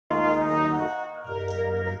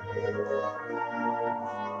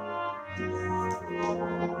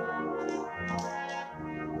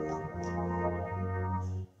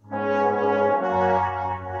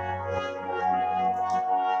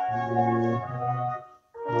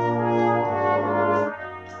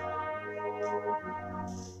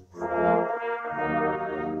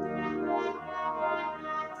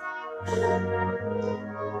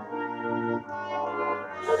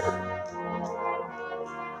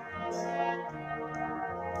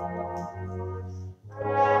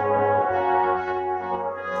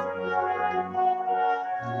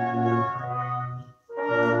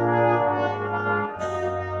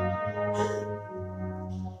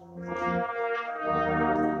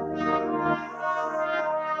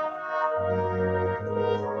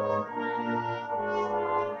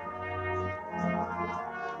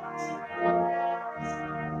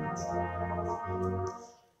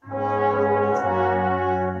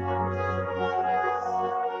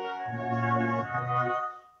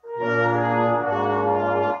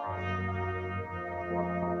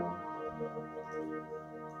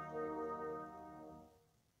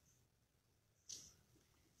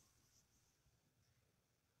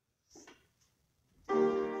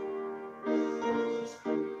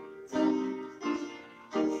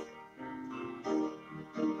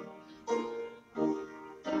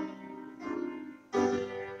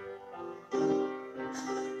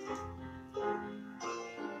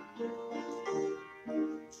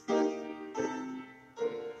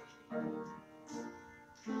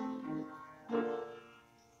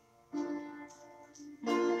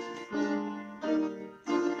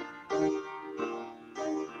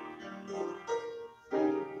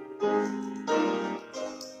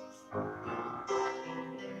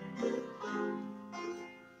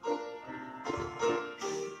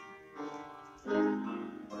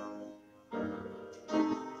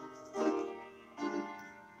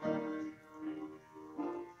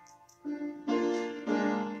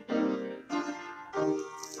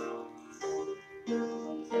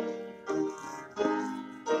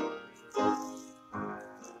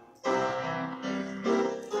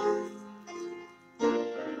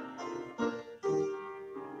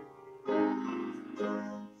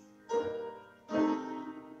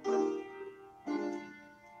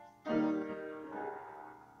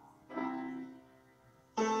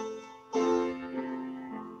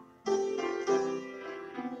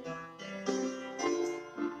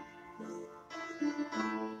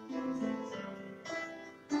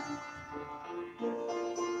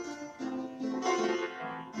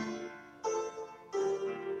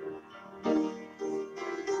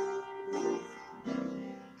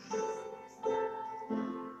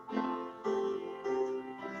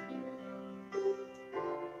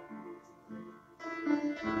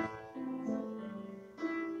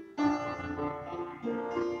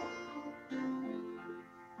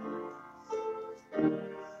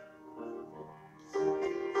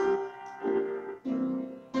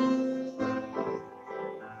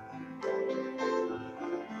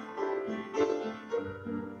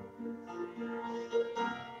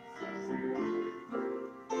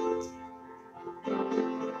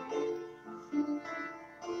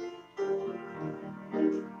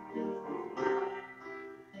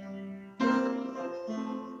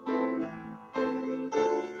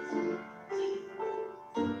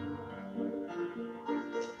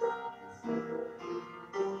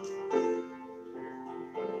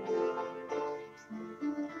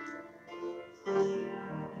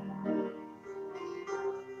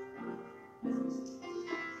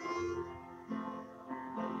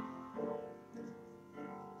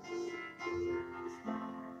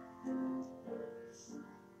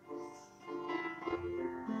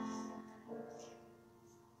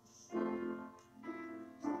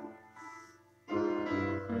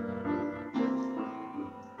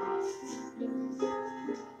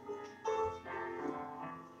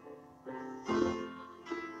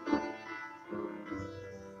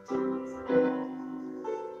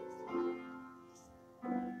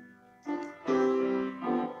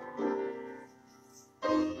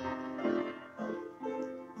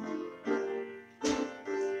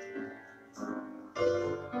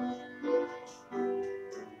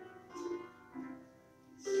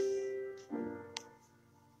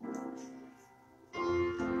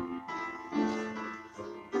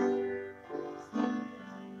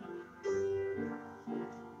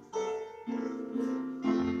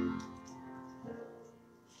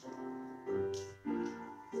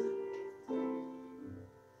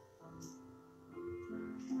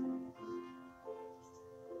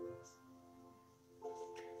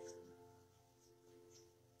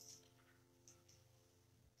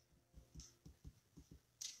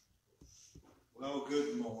Well,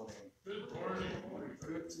 good morning. Good morning.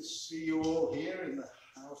 Good to see you all here in the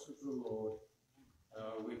house of the Lord.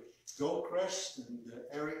 With Goldcrest and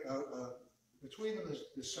Eric, between them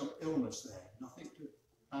there's some illness there, nothing to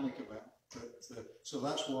panic about. But so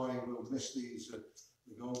that's why we'll miss these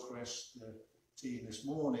the Goldcrest team this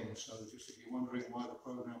morning. So just if you're wondering why the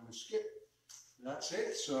program was skipped, that's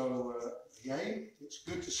it. So again, it's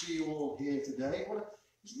good to see you all here today.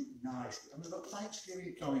 Isn't it nice? I mean, we've got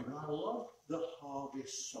Thanksgiving coming. I love the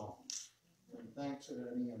harvest songs. And thanks to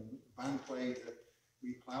Ernie and the band played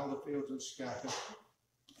We Plough the Fields and Scatter.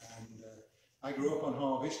 And I grew up on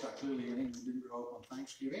harvest. I clearly in England didn't grow up on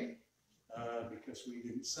Thanksgiving because we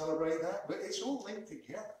didn't celebrate that. But it's all linked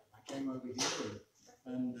together. I came over here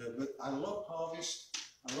and but I love harvest.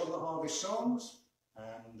 I love the harvest songs.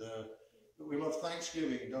 And but we love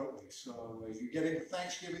Thanksgiving, don't we? So as you get into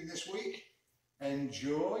Thanksgiving this week,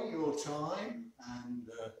 enjoy your time, and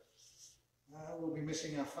we'll be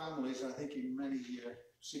missing our families, I think, in many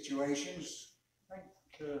situations. Thank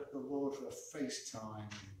the Lord for FaceTime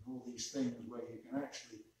and all these things where you can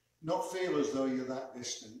actually not feel as though you're that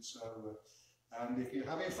distant. So, and if you're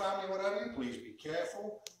having family, whatever, please be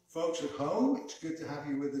careful. Folks at home, it's good to have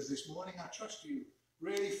you with us this morning. I trust you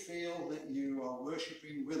really feel that you are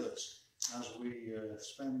worshipping with us as we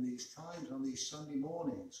spend these times on these Sunday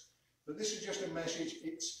mornings. But this is just a message.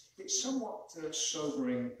 It's somewhat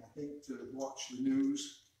sobering, I think, to watch the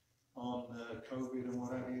news on COVID and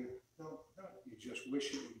what have you. Don't you just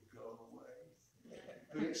wish it would go away?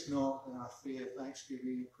 But it's not, and I fear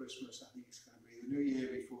Thanksgiving and Christmas, I think it's going to be the new year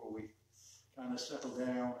before we kind of settle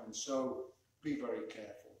down. And so be very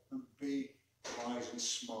careful and be wise and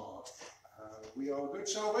smart. We are good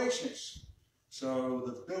Salvationists. So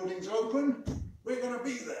the building's open, we're going to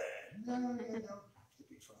be there. No, you don't have to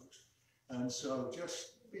be, folks. And so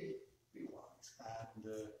just be wise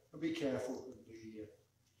and be careful and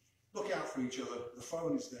look out for each other. The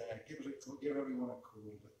phone is there. Give everyone a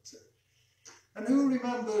call. And who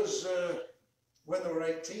remembers when they were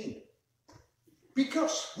 18?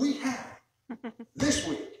 Because we have this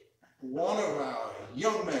week one of our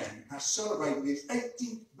young men has celebrated his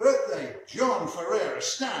 18th birthday. John Ferreira,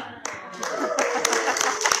 stand.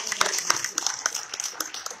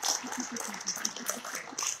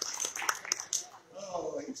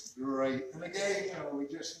 Oh, it's great. And again, you know, we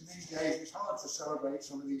just, in these days, it's hard to celebrate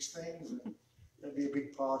some of these things, and there'll be a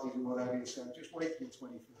big party and what have you, so just wait till the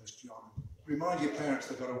 21st, John. Remind your parents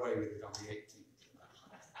they got away with it on the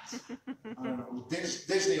 18th. I don't know,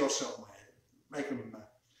 Disney or somewhere. Make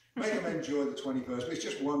them enjoy the 21st, but it's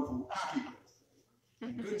just wonderful. Happy birthday.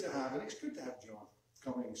 And good to have, and it's good to have John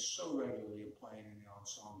coming so regularly and playing in the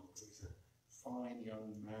ensemble. He's a fine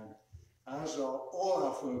young man, as are all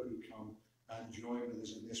our folk who come and join with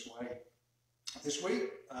us in this way. This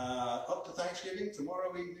week, up to Thanksgiving,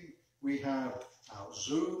 tomorrow evening, we have our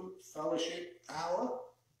Zoom fellowship hour.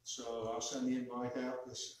 So I'll send the invite out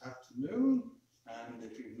this afternoon. And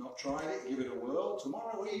if you've not tried it, give it a whirl.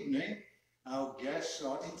 Tomorrow evening, our guests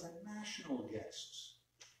are international guests.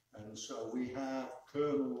 And so we have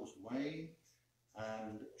Colonels Wayne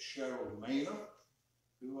and Cheryl Maynard,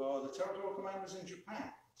 who are the territorial commanders in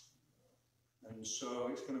Japan. And so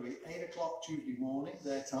it's going to be 8 o'clock Tuesday morning,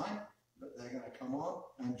 their time, but they're going to come on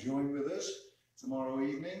and join with us tomorrow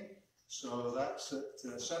evening. So that's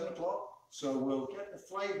at 7 o'clock. So we'll get the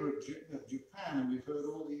flavour of Japan, and we've heard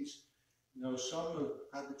all these, you know, some have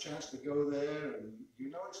had the chance to go there, and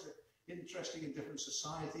you know it's interesting in different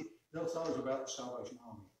society. They'll tell us about the Salvation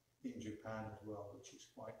Army in Japan as well, which is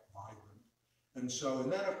quite vibrant. And so,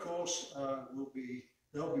 and then of course,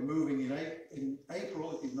 they'll be moving in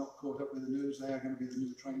April. If you've not caught up with the news, they are going to be the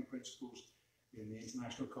new training principals in the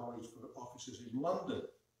International College for Officers in London.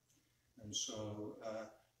 And so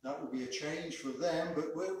that will be a change for them,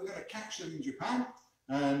 but we're going to catch them in Japan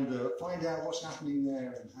and find out what's happening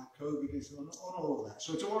there and how COVID is on all of that.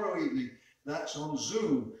 So tomorrow evening, that's on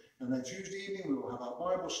Zoom. And then Tuesday evening, we will have our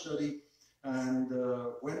Bible study. And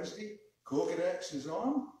Wednesday, Corps Cadets is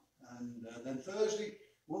on. And then Thursday,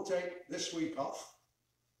 we'll take this week off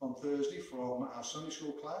on Thursday from our Sunday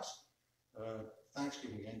school class.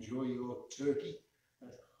 Thanksgiving, enjoy your turkey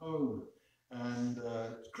at home. And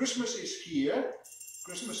Christmas is here.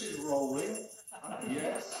 Christmas is rolling.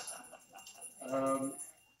 Yes.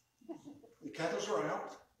 The kettles are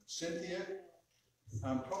out. Cynthia,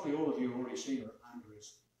 probably all of you have already seen her at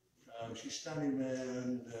Andrew's. She's standing there,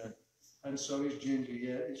 and so is Ginger.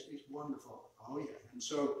 Yeah, it's wonderful. Oh yeah, and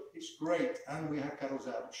so it's great. And we have kettles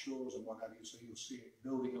out at Shores and what have you, so you'll see it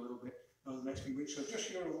building a little bit over the next few weeks. So just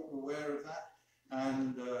you're aware of that.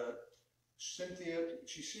 And Cynthia,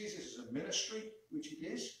 she sees this as a ministry, which it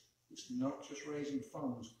is. It's not just raising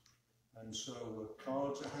funds. And so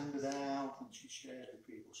cards are handed out and she shares with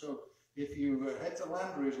people. So if you head to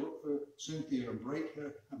Landry's, look for Cynthia and make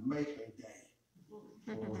her day.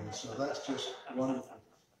 So that's just wonderful.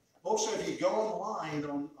 Also, if you go online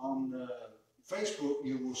on Facebook,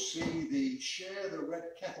 you will see the Share the Red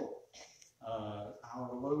Kettle,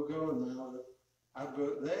 our logo and our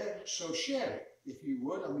advert there. So share it if you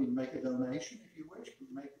would. I mean, make a donation if you wish,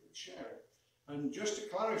 but make it and share it. And just to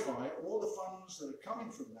clarify, all the funds that are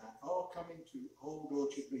coming from that are coming to Old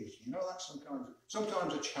Orchard Beach. You know, that's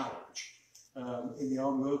sometimes a challenge. In the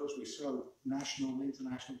armed workers, we're so national,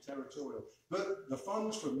 international, territorial. But the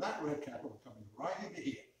funds from that red kettle are coming right into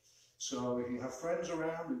here. So if you have friends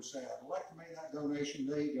around who say, I'd like to make that donation,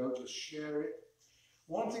 there you go, just share it.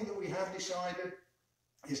 One thing that we have decided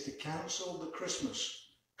is to cancel the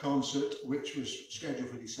Christmas concert, which was scheduled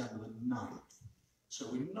for December the 9th. So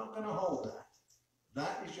we're not going to hold that.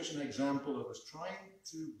 That is just an example of us trying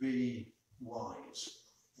to be wise,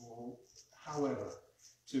 or however,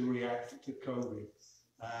 to react to COVID.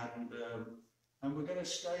 And we're going to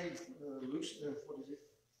stay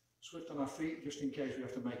swift on our feet, just in case we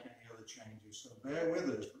have to make any other changes. So bear with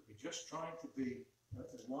us, but we're just trying to be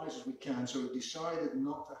as wise as we can. So we decided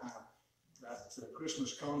not to have that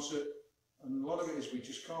Christmas concert. And a lot of it is we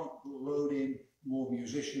just can't load in more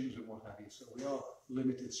musicians and what have you. So we are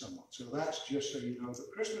limited somewhat. So that's just so you know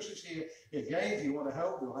that Christmas is here. Again, if you want to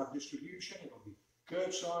help, we'll have distribution. It'll be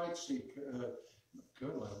curbside. See,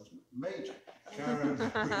 Major Karen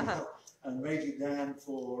and Major Dan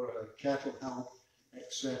for cattle help,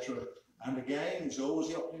 etc. And again, there's always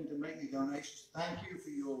the opportunity to make the donations. Thank you for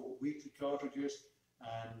your weekly cartridges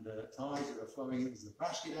and ties that are flowing into the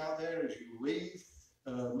basket out there as you leave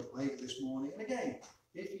late this morning. And again,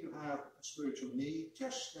 if you have a spiritual need,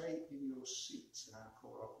 just stay in your seats, and our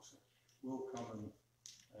corps officer will come and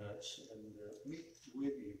meet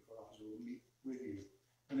with you. Corps officer will meet with you.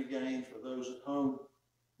 And again, for those at home,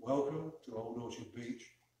 welcome to Old Orchard Beach.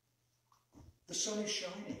 The sun is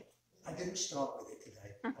shining. I didn't start with it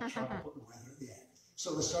today. I tried to put the weather at the end.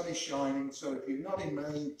 So the sun is shining. So if you're not in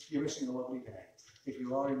Maine, you're missing a lovely day. If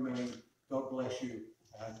you are in Maine, God bless you.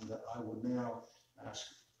 And I will now ask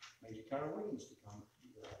Major Karen Williams to come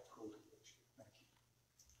to call to worship. Thank you.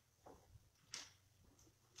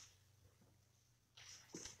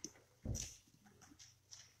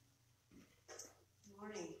 Good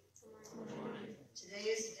morning. Today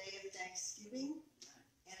is a day of thanksgiving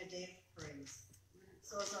and a day of praise.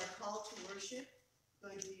 So as our call to worship, I'm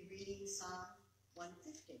going to be reading Psalm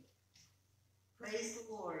 150. Praise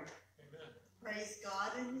the Lord. Amen. Praise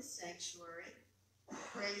God in his sanctuary.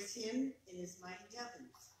 Praise him in his mighty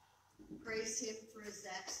heavens. Praise him for his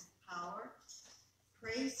acts of power.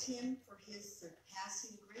 Praise him for his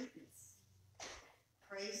surpassing greatness.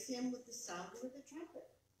 Praise him with the sound of the trumpet.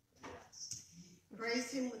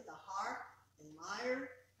 Praise him with the harp and lyre.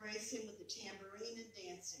 Praise him with the tambourine and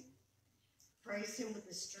dancing. Praise him with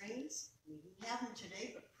the strings. We didn't have them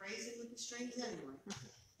today, but praise him with the strings anyway.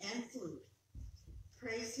 And flute.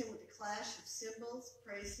 Praise him with the clash of cymbals.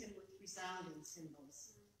 Praise him with resounding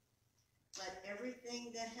cymbals. Let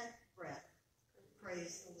everything that hath breath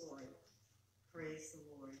praise the Lord. Praise the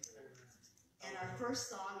Lord. And our first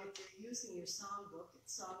song, if you're using your songbook,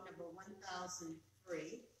 it's song number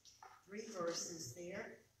 1003. 3 verses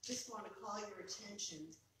there. Just want to call your attention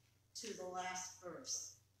to the last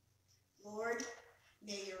verse. Lord,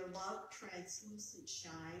 may your love translucent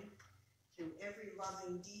shine through every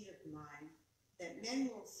loving deed of mine, that men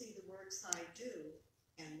will see the works I do,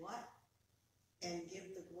 and what? And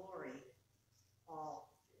give the glory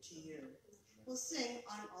all to you. We'll sing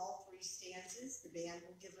on all 3 stanzas. The band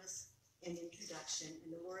will give us an introduction,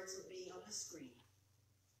 and the words will be on the screen.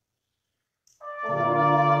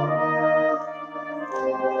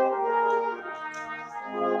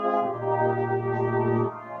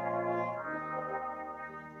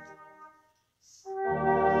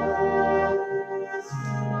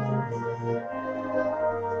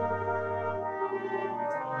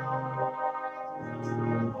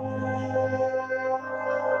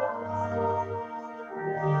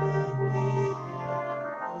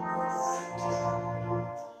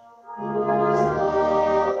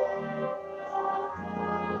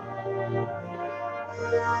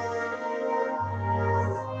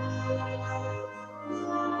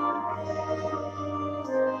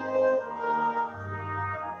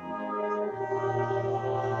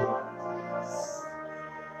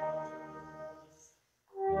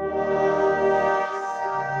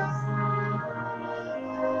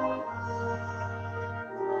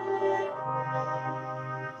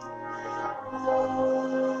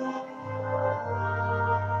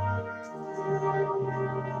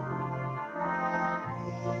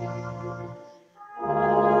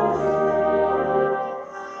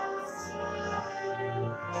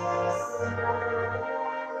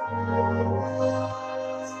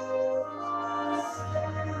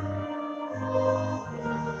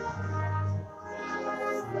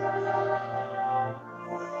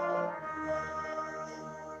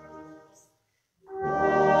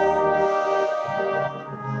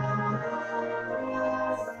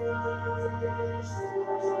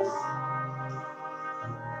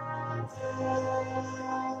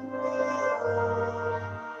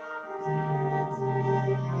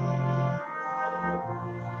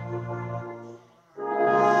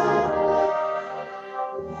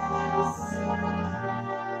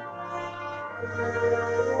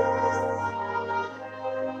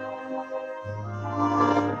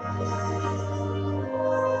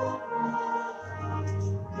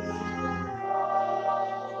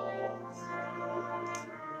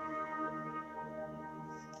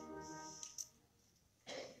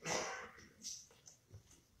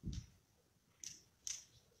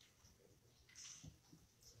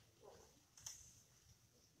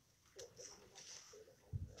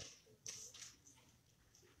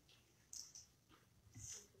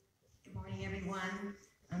 Good morning, everyone.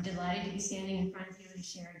 I'm delighted to be standing in front of you to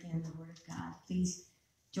share again the Word of God. Please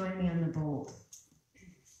join me on the bold.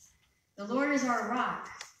 The Lord is our rock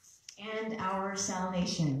and our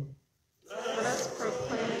salvation. Let us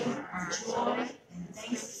proclaim our joy and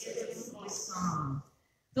thanksgiving with song.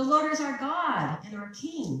 The Lord is our God and our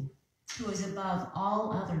King, who is above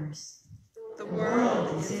all others. The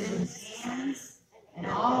world is in his hands, and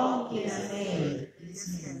all he has made is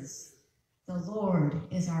his. The Lord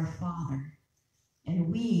is our Father,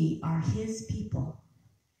 and we are his people.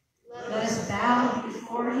 Let us bow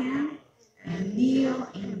before him and kneel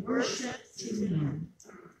in worship to him.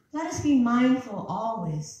 Let us be mindful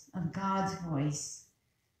always of God's voice.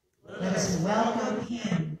 Let us welcome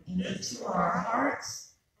him into our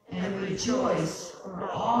hearts and rejoice for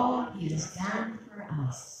all he has done for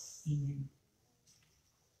us. Amen.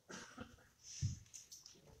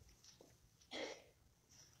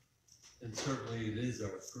 And certainly it is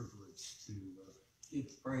our privilege to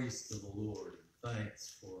give praise to the Lord and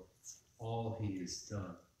thanks for all he has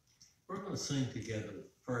done. We're going to sing together the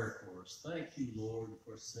prayer chorus. Thank you, Lord,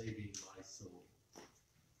 for saving my soul.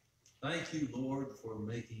 Thank you, Lord, for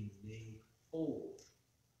making me whole.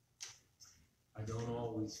 I don't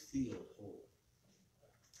always feel whole.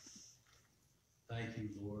 Thank you,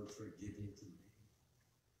 Lord, for giving to me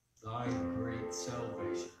thy great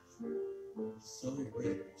salvation. So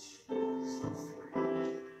rich, so free.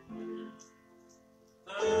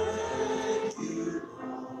 Thank you,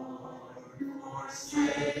 Lord, for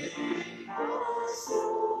saving my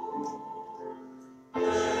soul.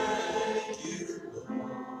 Thank you,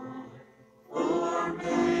 Lord, for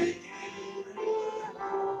making me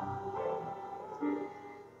whole.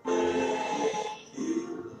 Thank you,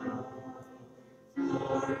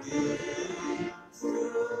 Lord, for giving to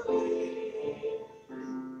me.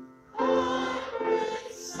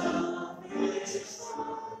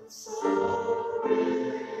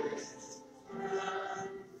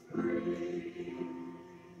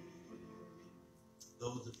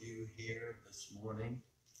 Those of you here this morning,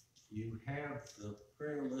 you have the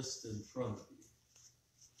prayer list in front of you.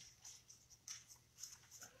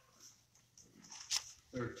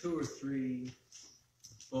 There are 2 or 3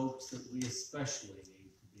 folks that we especially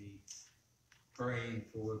need to be praying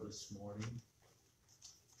for this morning.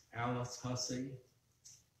 Alice Hussey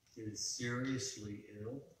is seriously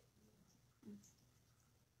ill.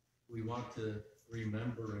 We want to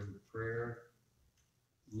remember in prayer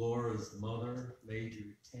Laura's mother,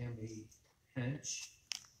 Major Tammy Hench,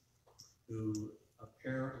 who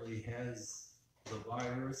apparently has the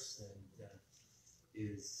virus and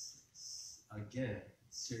is, again,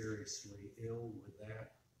 seriously ill with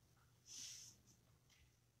that.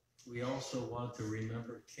 We also want to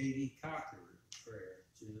remember Katie Cocker in prayer.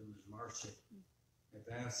 Jim and Marcia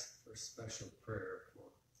have asked for special prayer for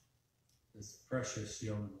this precious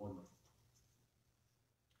young woman.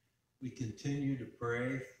 We continue to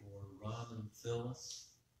pray for Ron and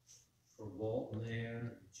Phyllis, for Walt and Ann,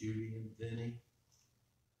 and Judy and Vinny,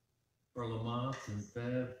 for Lamont and Bev,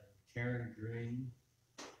 and Karen Green,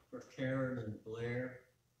 for Karen and Blair,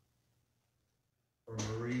 for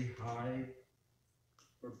Marie Hyde,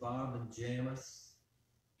 for Bob and Janice,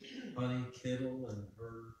 Honey Kittle and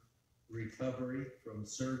her recovery from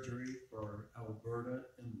surgery, for Alberta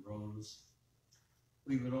and Rose.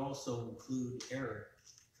 We would also include Eric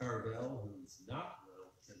Carvel, who's not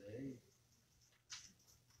well today,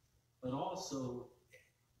 but also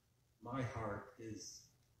my heart is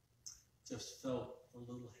just felt a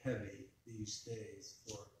little heavy these days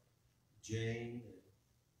for Jane and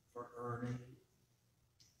for Ernie,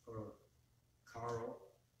 for Carl,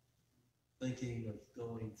 thinking of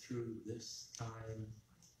going through this time,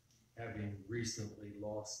 having recently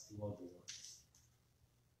lost loved ones.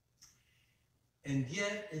 And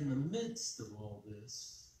yet, in the midst of all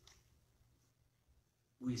this,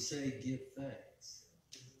 we say, give thanks.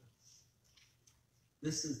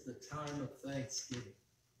 This is the time of Thanksgiving.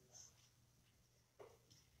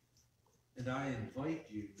 And I invite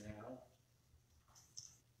you now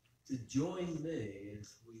to join me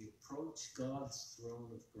as we approach God's throne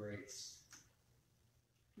of grace,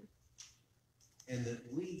 and that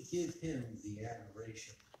we give him the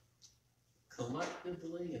adoration,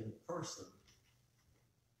 collectively and personally,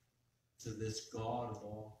 to this God of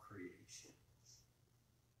all creation.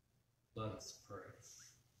 Let us pray.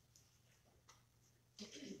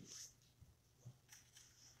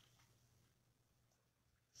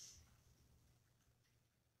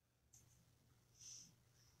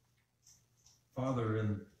 Father,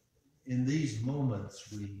 in these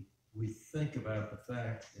moments, we think about the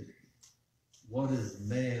fact that what is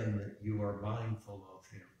man that you are mindful of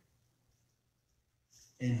him?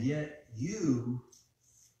 And yet you,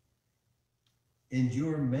 in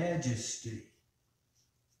your majesty,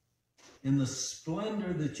 in the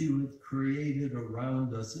splendor that you have created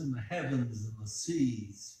around us in the heavens and the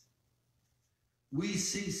seas, we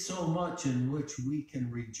see so much in which we can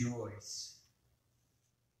rejoice.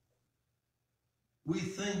 We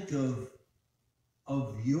think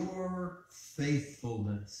of your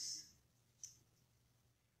faithfulness.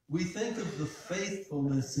 We think of the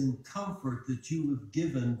faithfulness and comfort that you have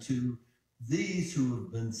given to these who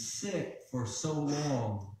have been sick for so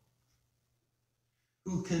long,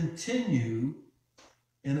 who continue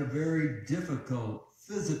in a very difficult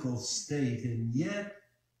physical state, and yet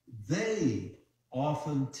they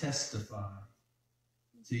often testify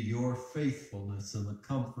to your faithfulness and the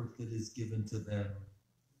comfort that is given to them.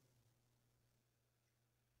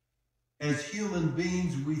 As human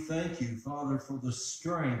beings, we thank you, Father, for the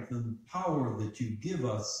strength and power that you give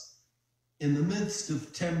us in the midst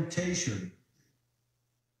of temptation.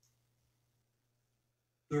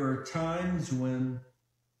 There are times when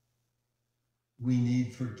we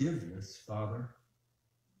need forgiveness, Father,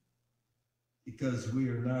 because we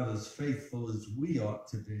are not as faithful as we ought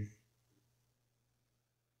to be.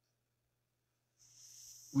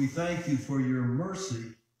 We thank you for your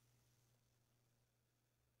mercy,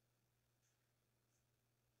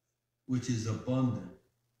 which is abundant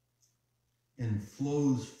and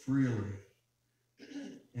flows freely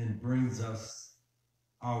and brings us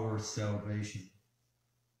our salvation.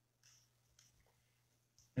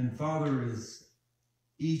 And Father, as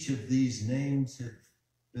each of these names have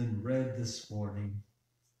been read this morning,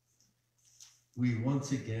 we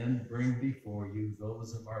once again bring before you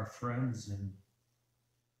those of our friends and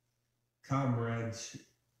comrades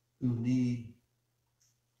who need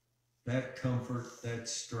that comfort, that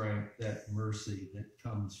strength, that mercy that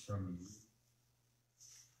comes from you.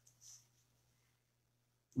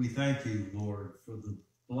 We thank you, Lord, for the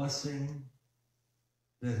blessing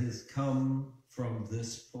that has come from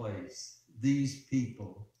this place, these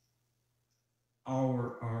people,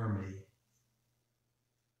 our army,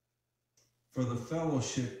 for the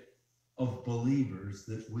fellowship of believers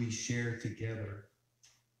that we share together.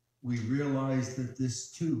 We realize that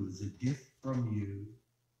this too is a gift from you.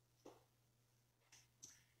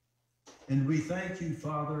 And we thank you,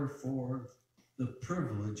 Father, for the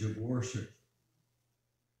privilege of worship.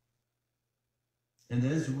 And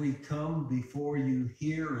as we come before you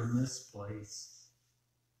here in this place,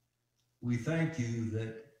 we thank you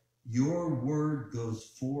that your word goes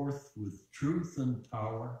forth with truth and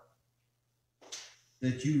power,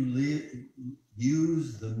 that you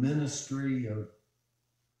use the ministry of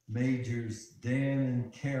Majors Dan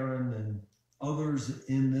and Karen and others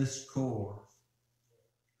in this corps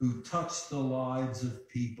who touch the lives of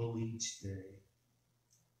people each day.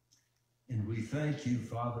 And we thank you,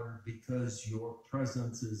 Father, because your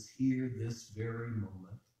presence is here this very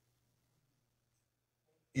moment,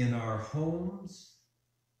 in our homes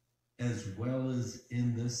as well as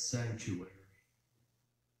in this sanctuary.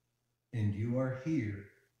 And you are here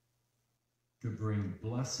to bring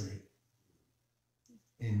blessing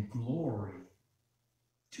and glory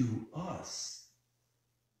to us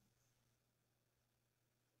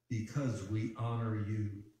because we honor you.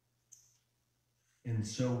 And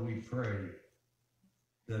so we pray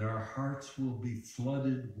that our hearts will be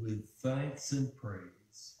flooded with thanks and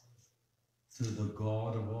praise to the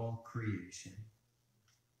God of all creation.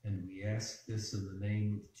 And we ask this in the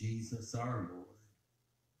name of Jesus our Lord.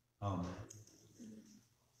 Amen.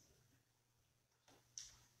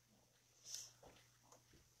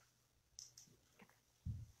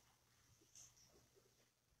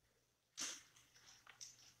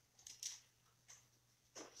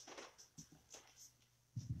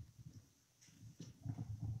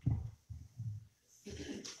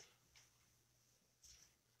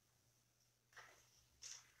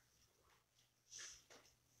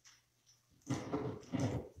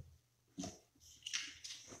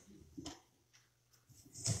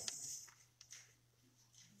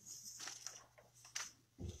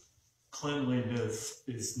 cleanliness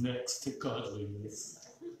is next to godliness.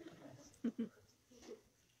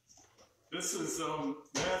 This is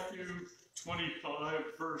Matthew 25,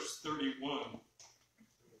 verse 31.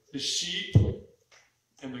 The sheep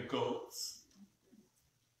and the goats.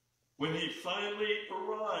 When he finally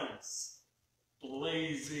arrives,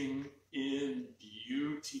 blazing in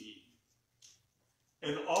beauty,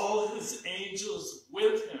 and all his angels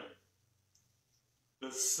with him,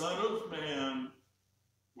 the Son of Man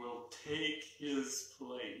will take his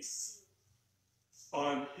place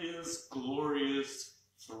on his glorious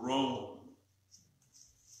throne.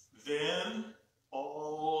 Then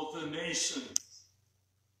all the nations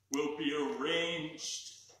will be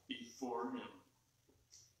arranged before him,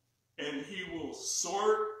 and he will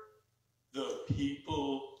sort the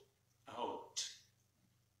people out,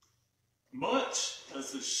 much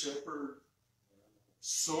as a shepherd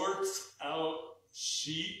sorts out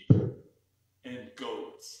sheep and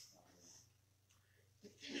goats,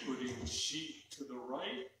 putting sheep to the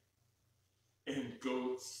right and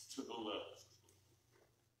goats to the left.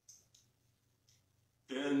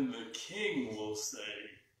 Then the king will say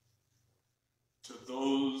to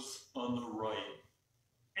those on the right,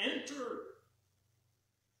 "Enter,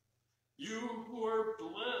 you who are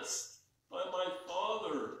blessed by my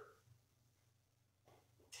Father.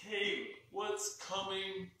 Take what's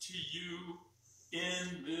coming to you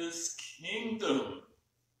in this kingdom.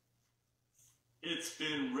 It's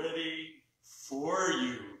been ready for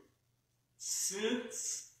you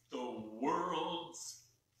since the world's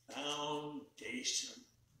foundation.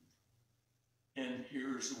 And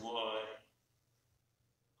here's why.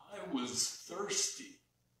 I was thirsty,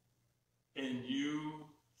 and you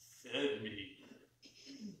fed me.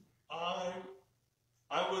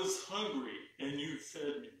 I was hungry, and you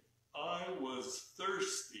fed me. I was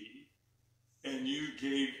thirsty, and you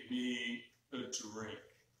gave me a drink.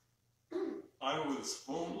 I was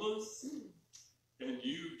homeless, and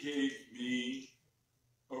you gave me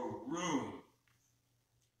a room.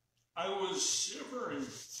 I was shivering,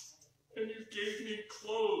 and you gave me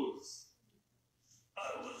clothes.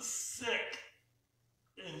 I was sick,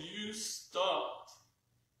 and you stopped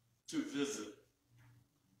to visit.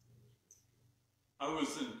 I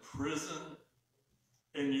was in prison,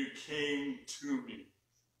 and you came to me.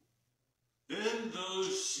 Then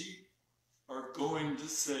those sheep are going to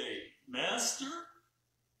say, Master,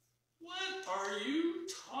 what are you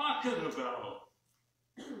talking about?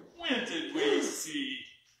 When did we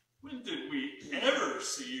ever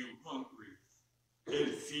see you hungry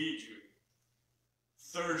and feed you,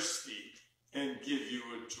 thirsty and give you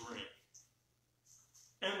a drink?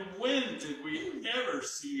 And when did we ever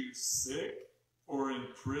see you sick or in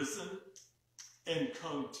prison and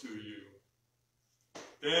come to you?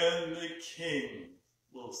 Then the king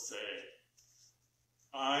will say,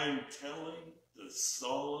 I'm telling the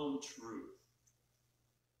solemn truth.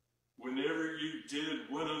 Whenever you did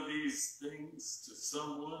one of these things to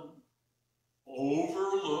someone,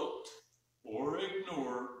 overlooked or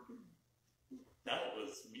ignored, that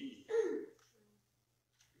was me.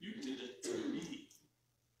 You did it to me.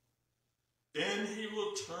 Then he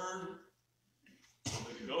will turn to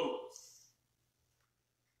the goats,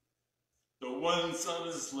 the ones on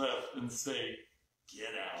his left, and say,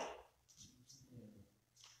 get out.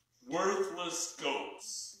 Worthless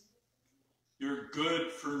goats, you're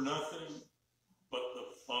good for nothing but the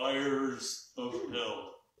fires of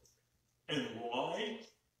hell. And why?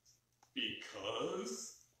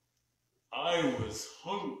 Because I was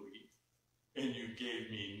hungry and you gave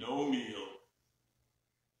me no meal.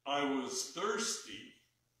 I was thirsty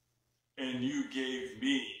and you gave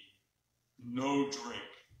me no drink.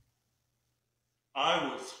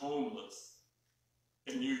 I was homeless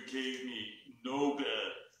and you gave me no bed.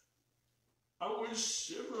 I was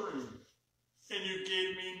shivering and you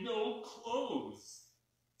gave me no clothes,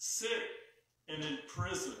 sick and in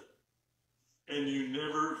prison, and you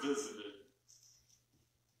never visited.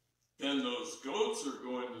 Then those goats are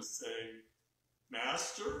going to say,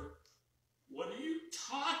 Master, what are you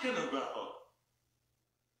talking about?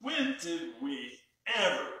 When did we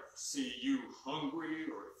ever see you hungry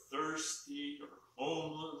or thirsty or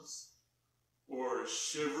homeless or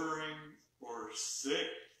shivering or sick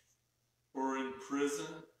or in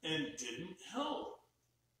prison and didn't help?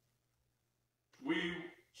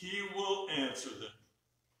 He will answer them.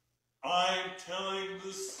 I'm telling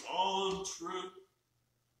the solemn truth.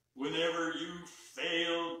 Whenever you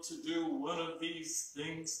failed to do one of these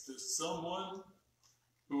things to someone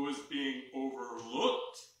who was being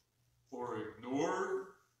overlooked or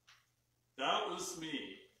ignored, that was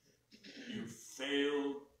me. You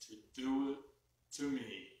failed to do it to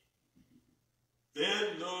me.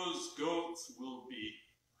 Then those goats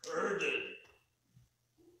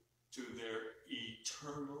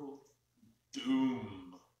eternal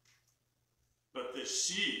doom, but the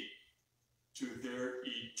sheep to their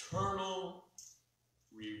eternal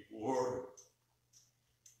reward.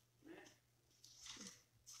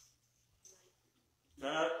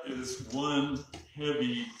 That is one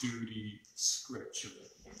heavy-duty scripture.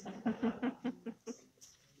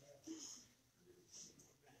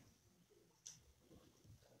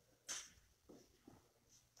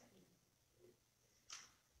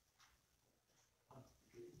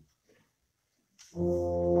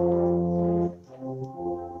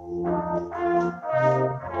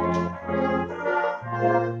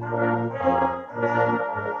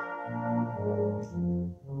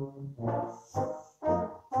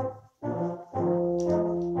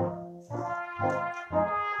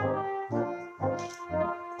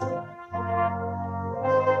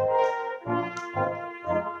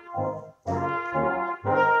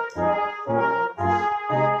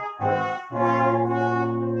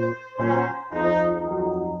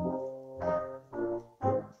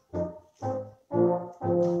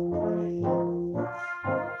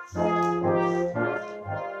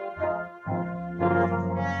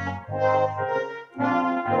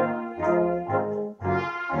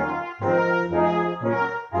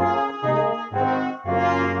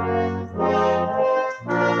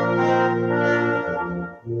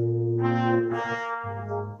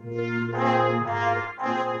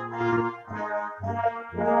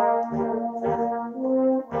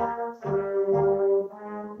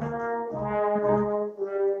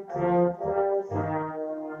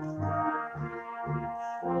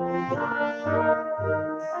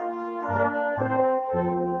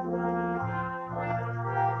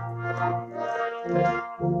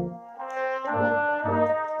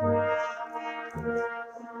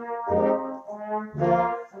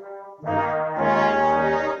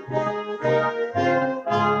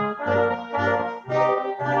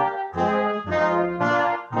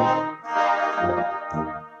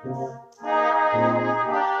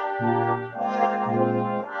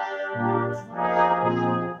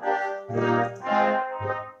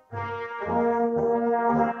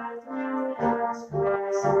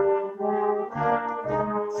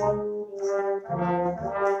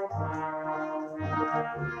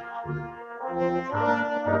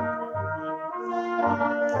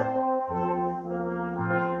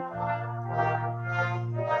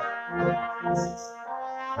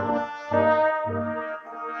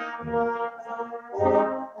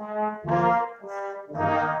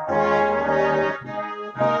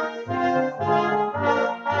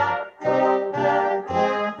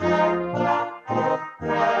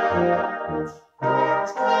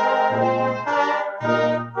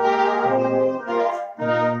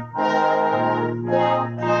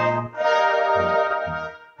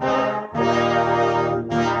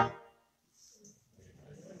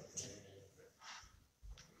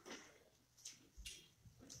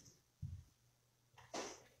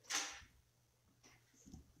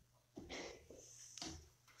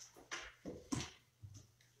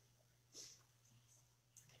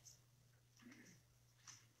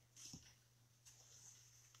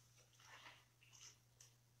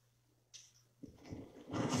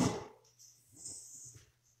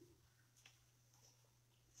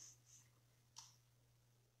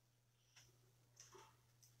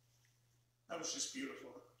 That was just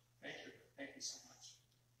beautiful. Thank you. Thank you so much.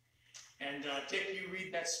 And Dick, you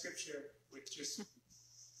read that scripture, which just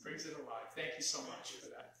brings it alive. Thank you so much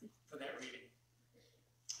for that reading.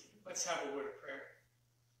 Let's have a word of prayer.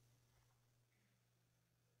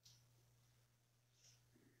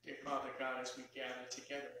 Dear Father God, as we gather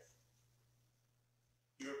together,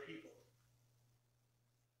 your people,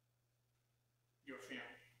 your family,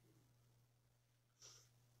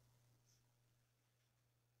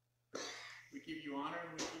 we give you honor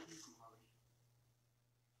and we give you glory.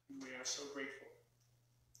 And we are so grateful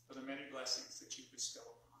for the many blessings that you bestow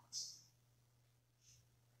upon us.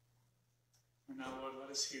 And now, Lord, let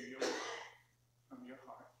us hear your word from your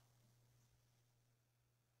heart.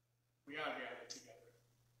 We are gathered together,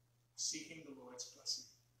 seeking the Lord's blessing.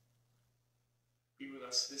 Be with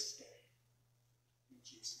us this day. In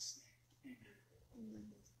Jesus' name, amen.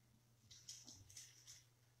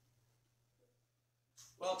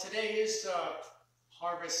 Well, today is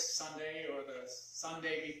Harvest Sunday, or the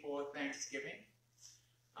Sunday before Thanksgiving.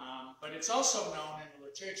 But it's also known in the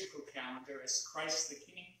liturgical calendar as Christ the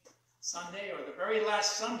King Sunday, or the very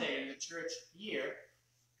last Sunday in the church year.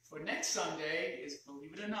 For next Sunday is,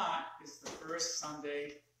 believe it or not, is the first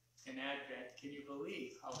Sunday in Advent. Can you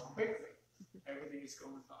believe how quickly everything is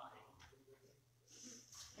going by?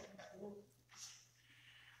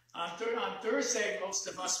 On Thursday, most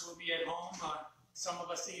of us will be at home some of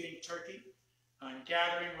us eating turkey and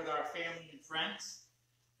gathering with our family and friends.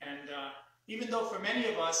 And even though for many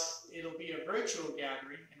of us it'll be a virtual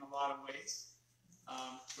gathering in a lot of ways,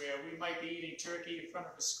 where we might be eating turkey in front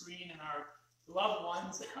of a screen and our loved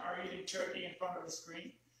ones are eating turkey in front of a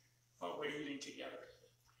screen, but we're eating together.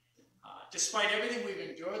 Despite everything we've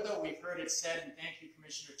endured, though, we've heard it said, and thank you,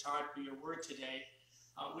 Commissioner Todd, for your word today,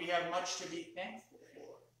 we have much to be thankful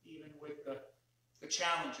for, even with the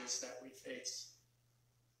challenges that we face.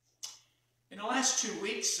 In the last 2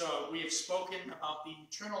 weeks, we have spoken about the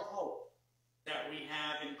eternal hope that we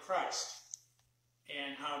have in Christ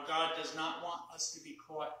and how God does not want us to be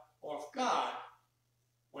caught off guard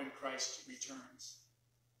when Christ returns.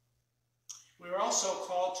 We were also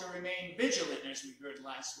called to remain vigilant, as we heard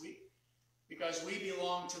last week, because we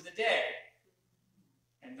belong to the day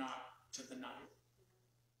and not to the night.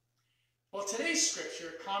 Well, today's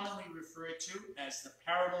scripture, commonly referred to as the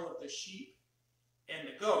parable of the sheep and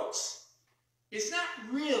the goats, is not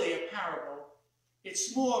really a parable.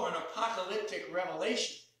 It's more of an apocalyptic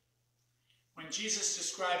revelation when Jesus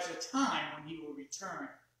describes a time when he will return,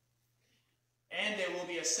 and there will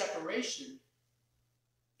be a separation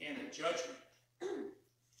and a judgment.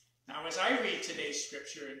 Now, as I read today's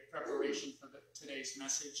scripture in preparation for today's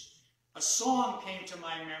message, a song came to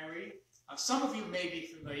my memory. Some of you may be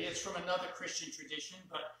familiar. It's from another Christian tradition,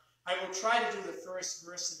 but I will try to do the first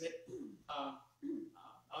verse of it.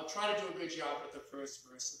 I'll try to do a good job with the first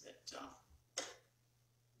verse of it.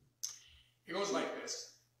 It goes like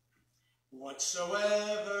this.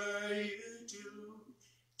 Whatsoever you do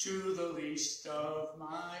to the least of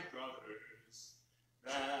my brothers,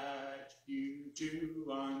 that you do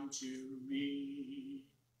unto me.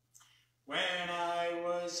 When I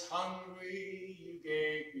was hungry, you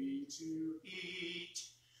gave me to eat.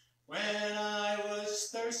 When I was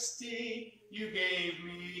thirsty, you gave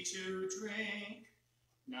me to drink.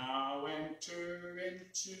 Now enter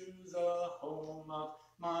into the home of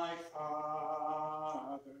my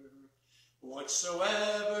Father.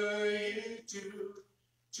 Whatsoever you do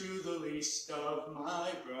to the least of my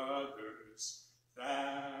brothers,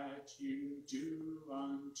 that you do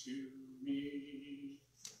unto me.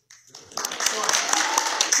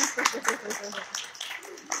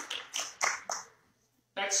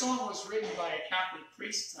 That song was written by a Catholic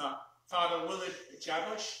priest, Father Willard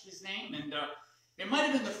Jabush, his name, and it might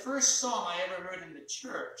have been the first song I ever heard in the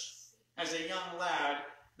church as a young lad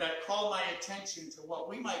that called my attention to what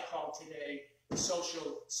we might call today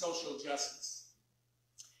social justice.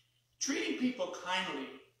 Treating people kindly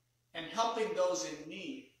and helping those in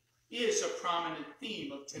need is a prominent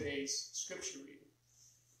theme of today's scripture reading.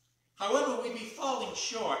 However, we'd be falling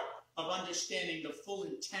short of understanding the full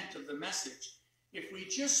intent of the message if we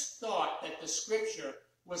just thought that the scripture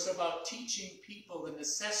was about teaching people the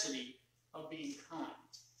necessity of being kind.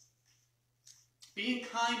 Being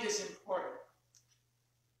kind is important,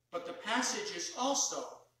 but the passage is also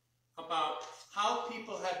about how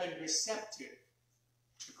people have been receptive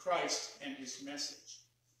to Christ and his message.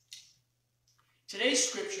 Today's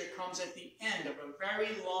scripture comes at the end of a very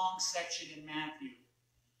long section in Matthew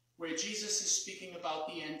where Jesus is speaking about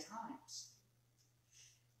the end times.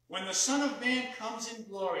 When the Son of Man comes in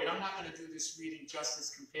glory, and I'm not going to do this reading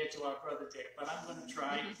justice compared to our brother Dick, but I'm going to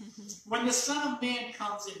try. When the Son of Man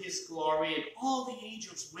comes in his glory and all the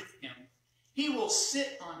angels with him, he will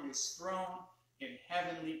sit on his throne in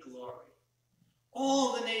heavenly glory.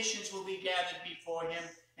 All the nations will be gathered before him,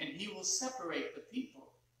 and he will separate the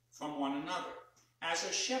people from one another, as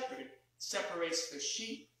a shepherd separates the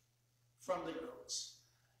sheep from the goats.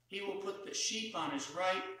 He will put the sheep on his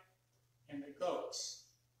right and the goats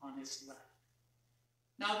on his left.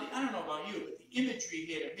 Now, I don't know about you, but the imagery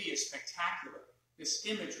here to me is spectacular. This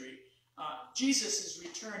imagery. Jesus is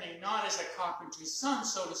returning not as a carpenter's son,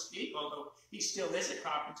 so to speak, although he still is a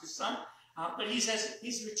carpenter's son, but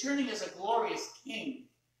he's returning as a glorious king,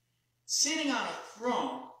 sitting on a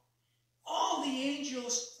throne, all the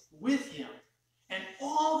angels with him, and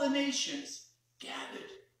all the nations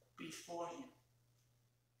gathered before him.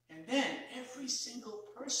 And then every single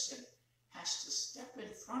person has to step in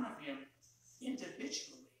front of him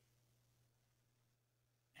individually.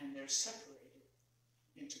 And they're separated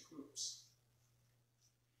into groups.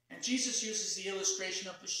 And Jesus uses the illustration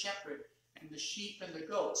of the shepherd and the sheep and the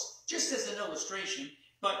goats, just as an illustration,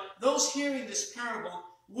 but those hearing this parable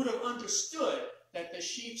would have understood that the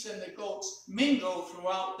sheep and the goats mingle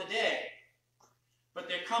throughout the day. But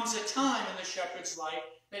there comes a time in the shepherd's life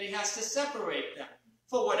that he has to separate them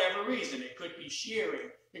for whatever reason. It could be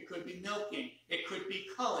shearing, it could be milking, it could be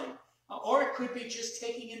culling, or it could be just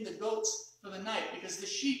taking in the goats for the night, because the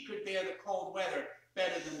sheep could bear the cold weather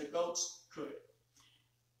better than the goats could.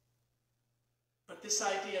 But this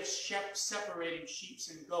idea of separating sheep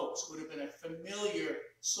and goats would have been a familiar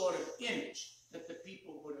sort of image that the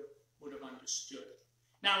people would have understood.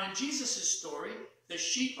 Now, in Jesus' story, the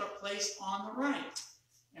sheep are placed on the right,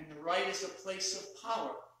 and the right is a place of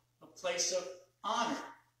power, a place of honor.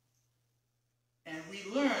 And we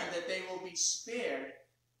learn that they will be spared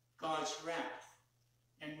God's wrath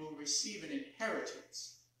and will receive an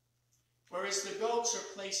inheritance, whereas the goats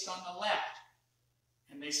are placed on the left,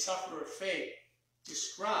 and they suffer a fate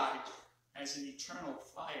described as an eternal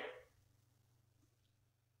fire.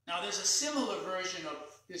 Now, there's a similar version of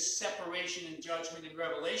this separation and judgment in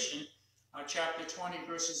Revelation, chapter 20,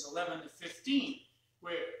 verses 11 to 15,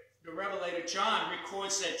 where the Revelator John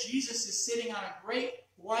records that Jesus is sitting on a great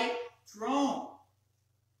white throne,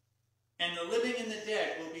 and the living and the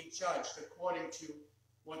dead will be judged according to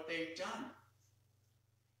what they've done.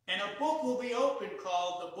 And a book will be opened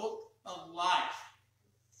called the Book of Life.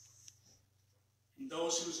 And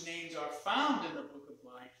those whose names are found in the Book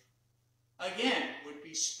of Life, again, would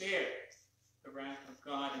be spared the wrath of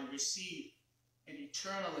God and receive an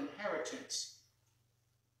eternal inheritance,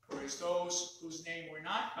 whereas those whose name were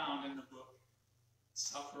not found in the book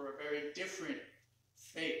suffer a very different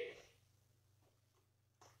fate.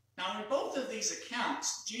 Now, in both of these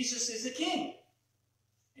accounts, Jesus is a king,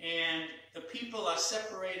 and the people are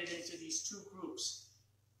separated into these two groups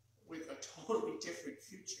with a totally different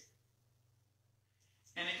future.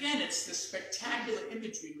 And again, it's the spectacular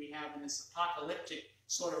imagery we have in this apocalyptic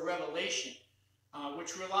sort of revelation,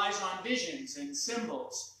 which relies on visions and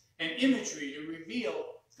symbols and imagery to reveal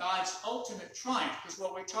God's ultimate triumph. Because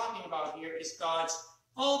what we're talking about here is God's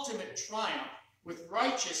ultimate triumph, with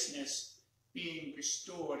righteousness being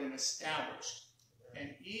restored and established,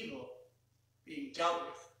 and evil being dealt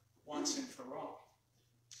with once and for all.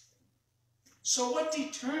 So what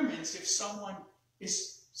determines if someone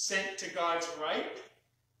is sent to God's right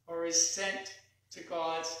or is sent to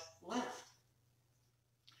God's left?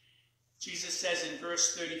 Jesus says in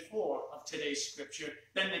verse 34 of today's scripture,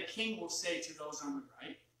 "Then the king will say to those on the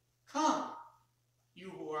right, 'Come, you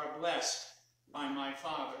who are blessed by my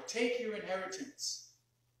Father, take your inheritance,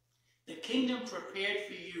 the kingdom prepared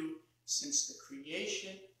for you since the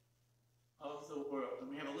creation of the world.'" And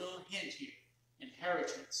we have a little hint here,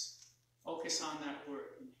 inheritance. Focus on that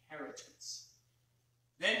word, inheritance.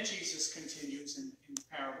 Then Jesus continues in the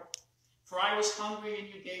parable, "For I was hungry and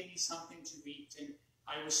you gave me something to eat, and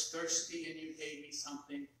I was thirsty and you gave me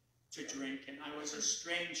something to drink, and I was a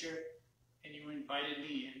stranger and you invited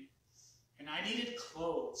me in, and I needed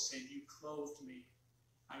clothes and you clothed me.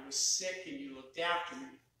 I was sick and you looked after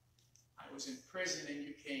me. I was in prison and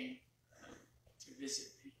you came to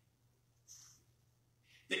visit me."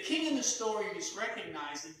 The king in the story is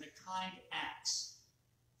recognizing the kind acts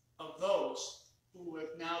of those who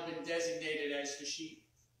have now been designated as the sheep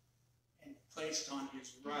and placed on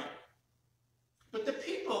his right. But the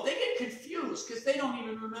people, they get confused because they don't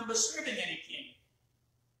even remember serving any king.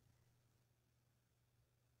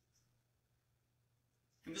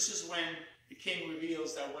 And this is when the king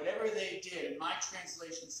reveals that whatever they did, and my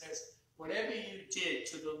translation says, "Whatever you did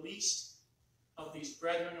to the least of these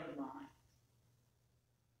brethren of mine,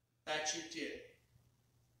 that you did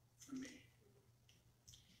for me."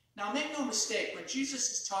 Now, make no mistake, when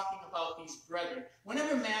Jesus is talking about these brethren,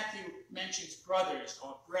 whenever Matthew mentions brothers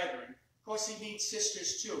or brethren, of course he means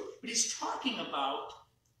sisters too, but he's talking about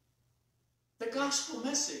the gospel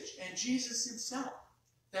message and Jesus himself,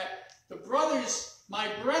 that the brothers,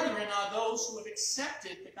 my brethren, are those who have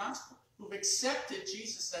accepted the gospel, who've accepted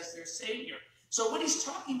Jesus as their Savior. So what he's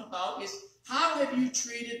talking about is, how have you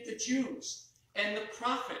treated the Jews and the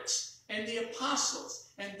prophets and the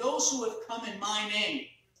apostles and those who have come in my name?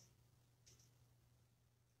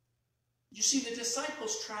 You see, the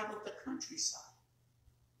disciples traveled the countryside,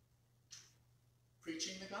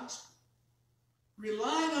 preaching the gospel,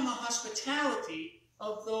 relying on the hospitality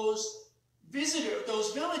of those visitors,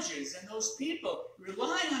 those villages and those people,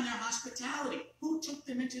 relying on their hospitality. Who took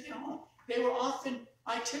them into their home? They were often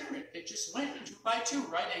itinerant. They just went two by two,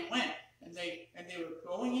 right? They went, and they were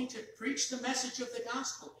going in to preach the message of the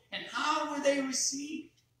gospel. And how were they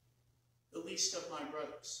received? The least of my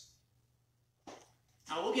brothers.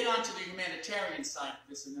 Now, we'll get on to the humanitarian side of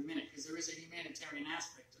this in a minute, because there is a humanitarian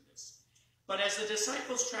aspect to this. But as the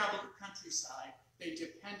disciples traveled the countryside, they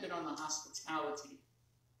depended on the hospitality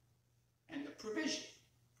and the provision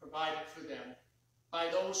provided for them by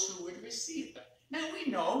those who would receive them. Now, we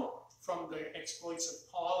know from the exploits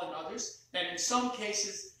of Paul and others that in some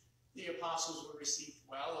cases the apostles were received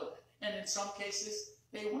well, and in some cases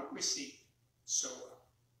they weren't received so well.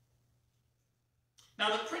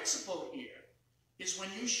 Now, the principle here is,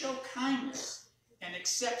 when you show kindness and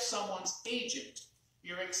accept someone's agent,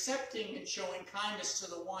 you're accepting and showing kindness to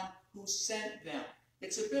the one who sent them.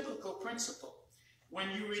 It's a biblical principle. When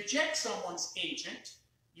you reject someone's agent,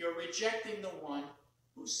 you're rejecting the one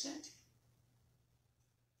who sent him.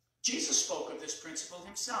 Jesus spoke of this principle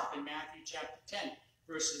himself in Matthew chapter 10,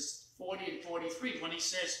 verses 40 and 43, when he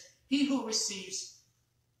says, He who receives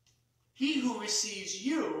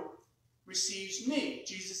you receives me.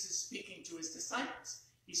 Jesus is speaking to his disciples.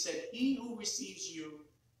 He said, He who receives you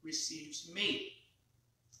receives me,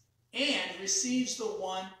 and receives the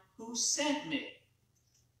one who sent me.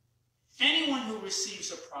 Anyone who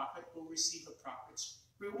receives a prophet will receive a prophet's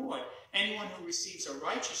reward. Anyone who receives a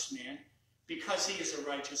righteous man, because he is a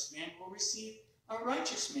righteous man, will receive a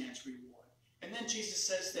righteous man's reward. And then Jesus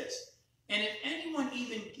says this, and if anyone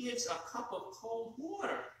even gives a cup of cold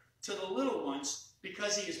water to the little ones,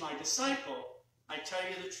 because he is my disciple, I tell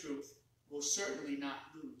you the truth, will certainly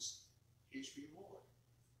not lose his reward.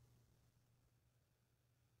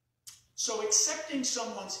 So accepting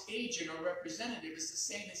someone's agent or representative is the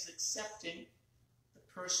same as accepting the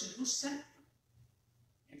person who sent them.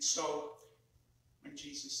 And so when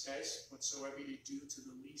Jesus says, whatsoever you do to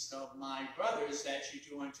the least of my brothers, that you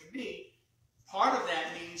do unto me, part of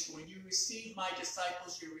that means when you receive my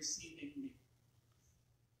disciples, you're receiving me.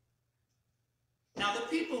 Now, the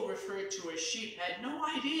people referred to as sheep had no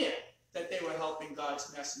idea that they were helping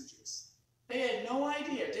God's messengers. They had no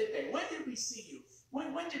idea, did they? When did we see you?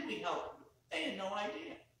 When did we help you? They had no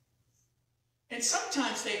idea. And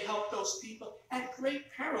sometimes they helped those people at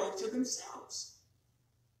great peril to themselves.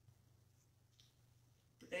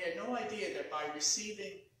 But they had no idea that by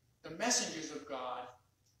receiving the messengers of God,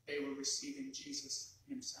 they were receiving Jesus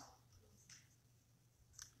himself.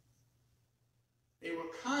 They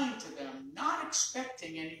were kind to them, not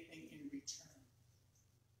expecting anything in return,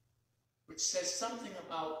 which says something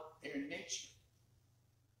about their nature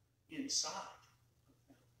inside of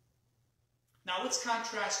them. Now let's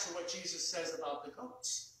contrast to what Jesus says about the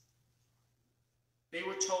goats. They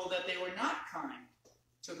were told that they were not kind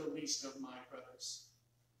to the least of my brothers.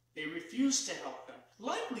 They refused to help them,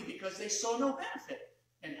 likely because they saw no benefit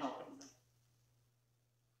in helping them.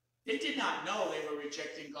 They did not know they were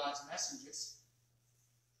rejecting God's messengers.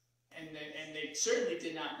 And they certainly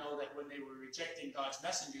did not know that when they were rejecting God's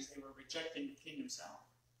messengers, they were rejecting the king himself.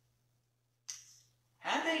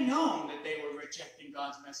 Had they known that they were rejecting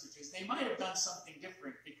God's messages, they might have done something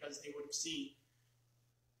different because they would have seen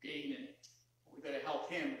gain in it. We better help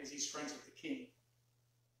him because he's friends with the king.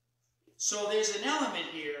 So there's an element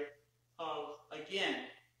here of, again,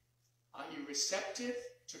 are you receptive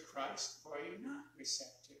to Christ or are you not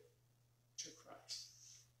receptive to Christ?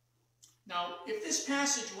 Now, if this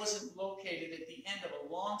passage wasn't located at the end of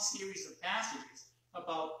a long series of passages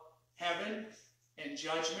about heaven and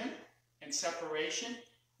judgment and separation,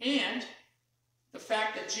 and the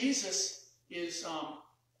fact that Jesus is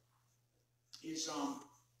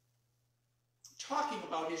talking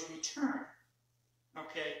about his return,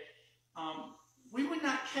 okay, we would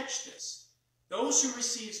not catch this. Those who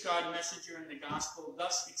receives God's messenger in the gospel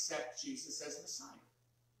thus accept Jesus as Messiah.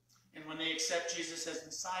 And when they accept Jesus as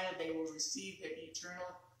Messiah, they will receive their eternal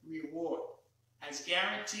reward as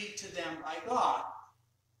guaranteed to them by God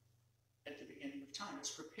at the beginning of time.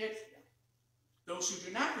 It's prepared for them. Those who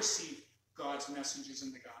do not receive God's messengers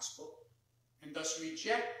in the gospel and thus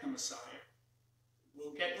reject the Messiah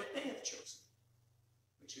will get what they have chosen,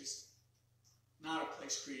 which is not a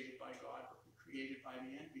place created by God, but created by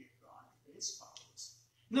the envy of God for his followers.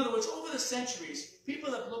 In other words, over the centuries,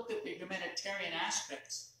 people have looked at the humanitarian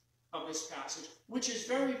aspects of this passage, which is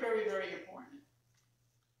very, very, very important.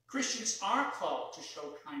 Christians are called to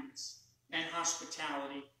show kindness and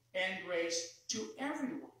hospitality and grace to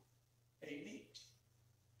everyone they meet.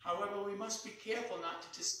 However, we must be careful not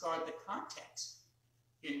to discard the context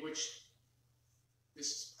in which this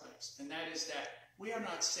is placed, and that is that we are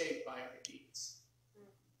not saved by our deeds.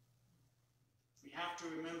 We have to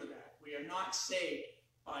remember that. We are not saved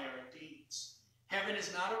by our deeds. Heaven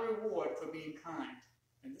is not a reward for being kind.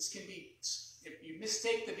 And this can be, if you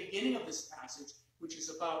mistake the beginning of this passage, which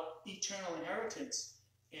is about eternal inheritance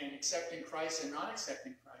and accepting Christ and not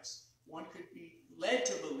accepting Christ, one could be led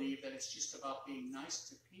to believe that it's just about being nice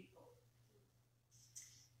to people.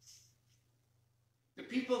 The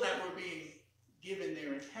people that were being given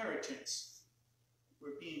their inheritance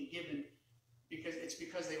were being given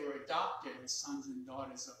because they were adopted as sons and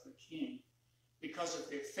daughters of the King because of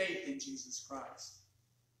their faith in Jesus Christ.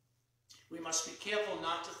 We must be careful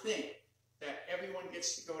not to think that everyone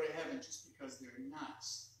gets to go to heaven just because they're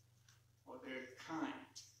nice or they're kind.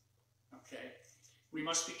 Okay? We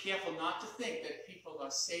must be careful not to think that people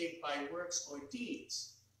are saved by works or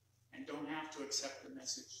deeds and don't have to accept the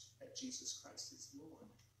message that Jesus Christ is Lord.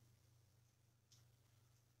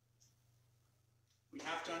 We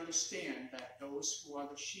have to understand that those who are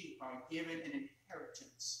the sheep are given an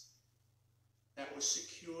inheritance that was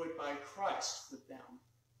secured by Christ for them,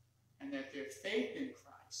 and that their faith in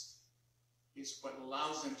Christ is what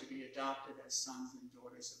allows them to be adopted as sons and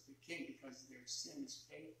daughters of the King, because their sin is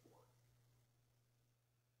paid for.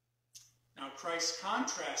 Now, Christ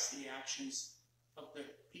contrasts the actions of the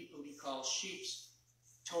people he calls sheep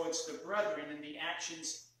towards the brethren and the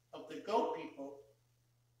actions of the goat people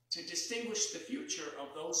to distinguish the future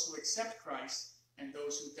of those who accept Christ and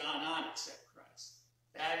those who do not accept Christ.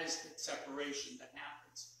 That is the separation that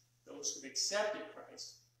happens. Those who have accepted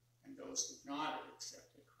Christ and those who have not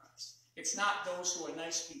accepted Christ. It's not those who are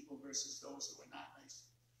nice people versus those who are not nice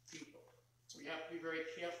people. So we have to be very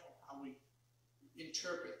careful how we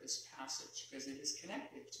interpret this passage, because it is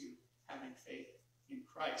connected to having faith in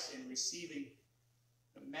Christ and receiving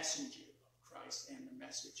the messenger of Christ and the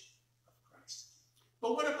message of Christ.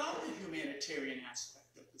 But what about the humanitarian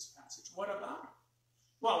aspect of this passage? What about it?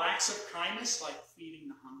 Well, acts of kindness like feeding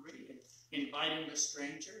the hungry and inviting the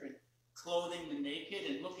stranger and clothing the naked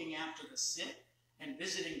and looking after the sick and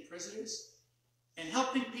visiting prisoners and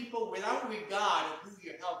helping people without regard of who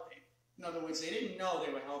you're helping. In other words, they didn't know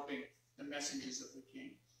they were helping the messengers of the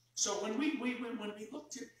King. So when we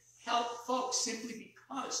look to help folks simply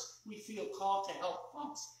because we feel called to help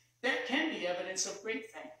folks, that can be evidence of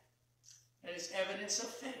great faith. That is evidence of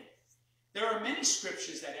faith. There are many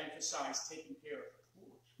scriptures that emphasize taking care of the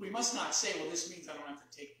poor. We must not say, well, this means I don't have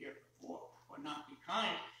to take care of the poor or not be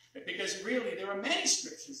kind, because really there are many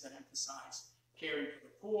scriptures that emphasize caring for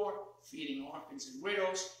the poor, feeding orphans and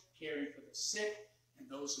widows, caring for the sick and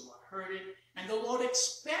those who are hurting. And the Lord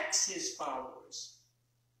expects his followers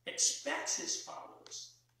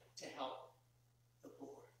to help the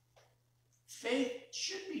poor. Faith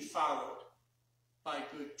should be followed by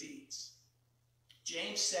good deeds.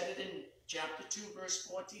 James said it in chapter 2, verse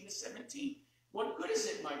 14 to 17. What good is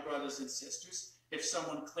it, my brothers and sisters, if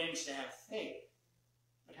someone claims to have faith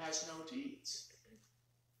but has no deeds?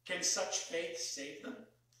 Can such faith save them?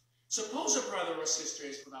 Suppose a brother or sister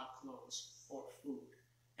is without clothes or food,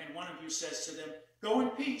 and one of you says to them, go in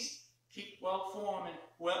peace, keep warm and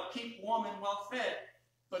well fed,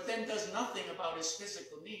 but then does nothing about his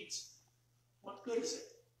physical needs. What good is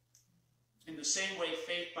it? In the same way,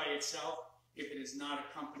 faith by itself, if it is not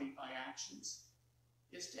accompanied by actions,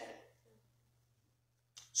 is dead.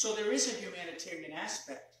 So there is a humanitarian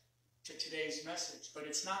aspect to today's message, but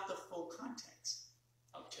it's not the full context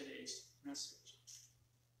of today's message.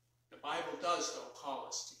 The Bible does, though, call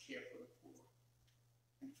us to care for the poor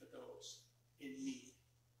and for those in need.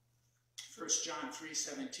 1 John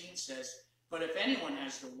 3:17 says, but if anyone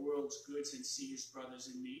has the world's goods and sees his brothers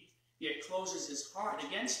in need, yet closes his heart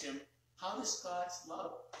against him, how does God's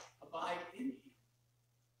love abide in him?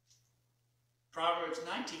 Proverbs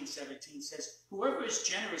 19:17 says, whoever is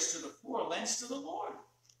generous to the poor lends to the Lord,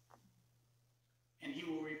 and he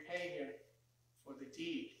will repay him for the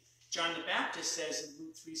deed. John the Baptist says in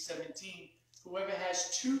Luke 3:17, whoever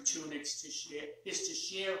has 2 tunics to share is to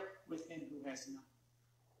share with him who has none.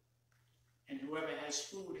 And whoever has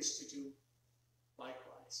food is to do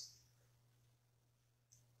likewise.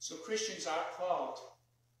 So Christians are called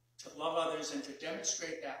to love others and to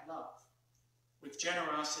demonstrate that love with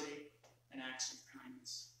generosity and acts of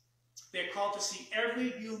kindness. They're called to see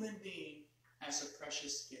every human being as a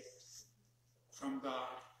precious gift from God,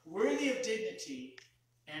 worthy of dignity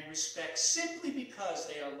and respect simply because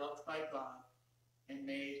they are loved by God and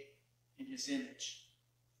made in his image.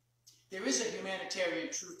 There is a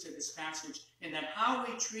humanitarian truth to this passage in that how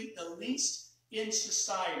we treat the least in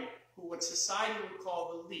society, who what society would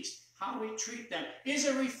call the least, how we treat them is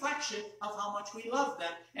a reflection of how much we love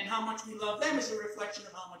them, and how much we love them is a reflection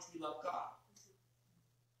of how much we love God.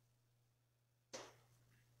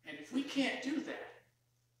 And if we can't do that,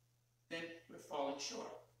 then we're falling short.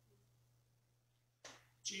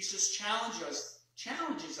 Jesus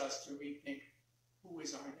challenges us to rethink who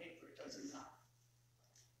is our neighbor, does he not?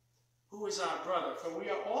 Who is our brother? For we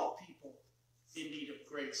are all people in need of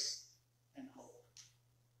grace and hope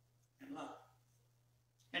and love.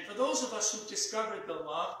 And for those of us who've discovered the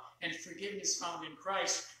love and forgiveness found in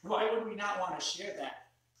Christ, why would we not want to share that?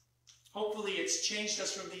 Hopefully it's changed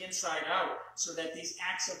us from the inside out so that these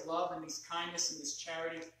acts of love and this kindness and this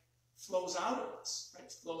charity flows out of us,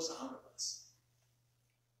 right? Flows out of us.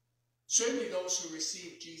 Certainly those who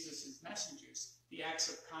received Jesus as messengers, the acts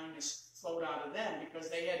of kindness flowed out of them because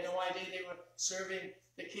they had no idea they were serving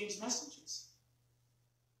the king's messengers.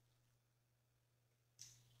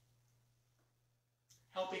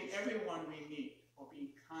 helping everyone we meet, or being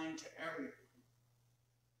kind to everyone,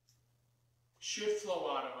 should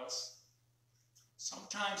flow out of us,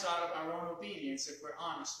 sometimes out of our own obedience, if we're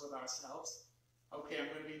honest with ourselves. Okay, I'm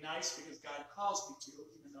going to be nice because God calls me to,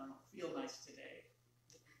 even though I don't feel nice today.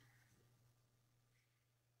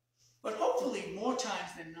 But hopefully, more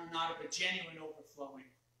times than not, of a genuine overflowing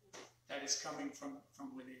that is coming from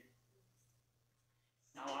within.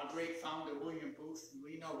 Now, our great founder, William Booth,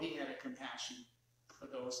 we know he had a compassion for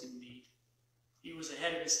those in need. He was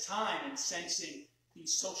ahead of his time in sensing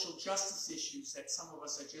these social justice issues that some of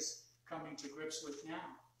us are just coming to grips with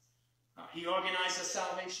now. He organized a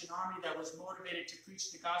Salvation Army that was motivated to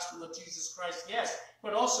preach the gospel of Jesus Christ, yes,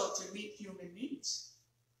 but also to meet human needs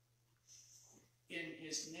in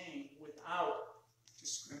his name without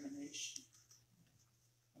discrimination.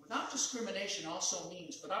 Without discrimination also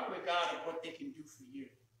means without regard of what they can do for you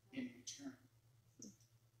in return.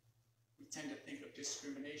 We tend to think of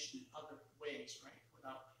discrimination in other ways, right?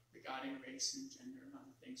 Without regarding race and gender and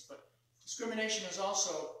other things. But discrimination is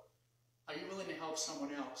also, are you willing to help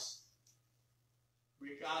someone else,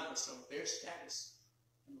 regardless of their status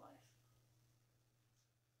in life?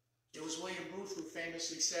 It was William Booth who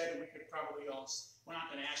famously said, and we could probably all, we're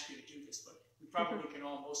not going to ask you to do this, but we probably can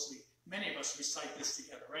all many of us recite this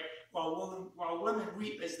together, right? While women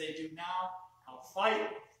weep as they do now, I'll fight.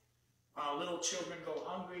 While little children go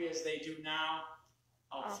hungry as they do now,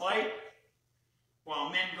 I'll fight. While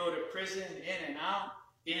men go to prison in and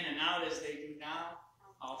out as they do now,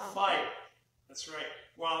 I'll fight. That's right.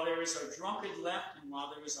 While there is a drunkard left, and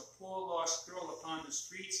while there is a poor lost girl upon the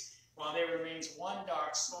streets, while there remains one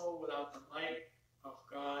dark soul without the light of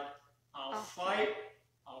God, I'll fight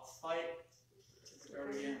to the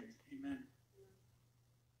very end. Amen.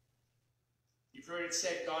 You've heard it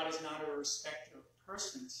said, God is not a respecter of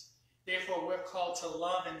persons. Therefore, we're called to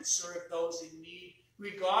love and serve those in need,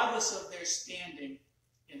 regardless of their standing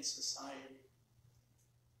in society.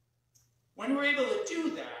 When we're able to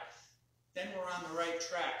do that, then we're on the right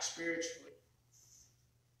track spiritually.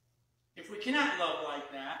 If we cannot love like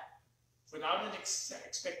that, without an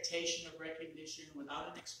expectation of recognition,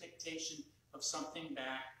 without an expectation of something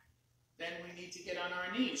back, then we need to get on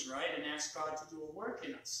our knees, right, and ask God to do a work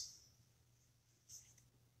in us.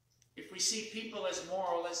 If we see people as more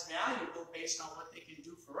or less valuable based on what they can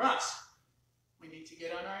do for us, we need to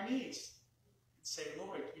get on our knees and say,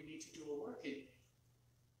 Lord, you need to do a work in me.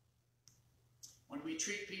 When we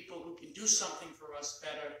treat people who can do something for us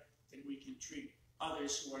better than we can treat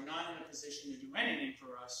others who are not in a position to do anything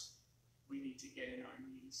for us, we need to get in our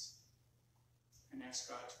knees and ask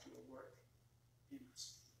God to do a work in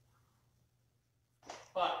us.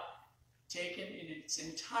 But taken in its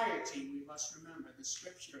entirety, we must remember the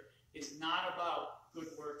scripture is not about good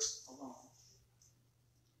works alone.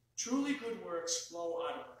 Truly good works flow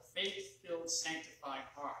out of a faith-filled, sanctified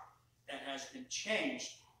heart that has been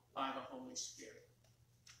changed by the Holy Spirit.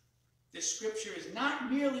 This scripture is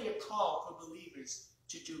not merely a call for believers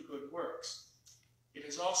to do good works. It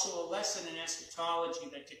is also a lesson in eschatology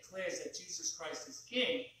that declares that Jesus Christ is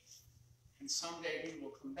King, and someday he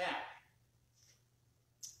will come back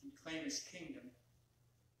and claim his kingdom.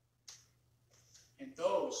 And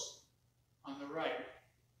those on the right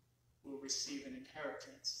will receive an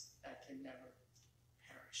inheritance that can never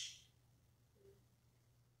perish.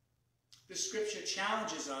 The scripture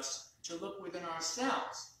challenges us to look within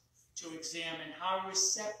ourselves, to examine how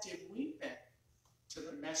receptive we've been to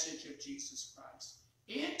the message of Jesus Christ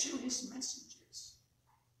and to his messengers.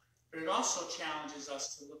 But it also challenges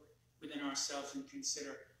us to look within ourselves and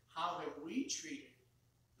consider, how have we treated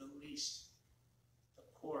the least, the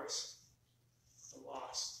poorest, the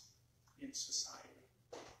lost in society?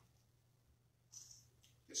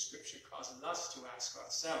 The scripture causes us to ask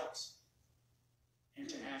ourselves and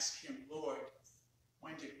to ask him, Lord,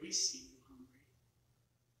 when did we see you hungry?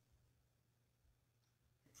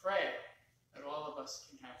 Pray that all of us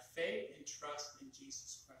can have faith and trust in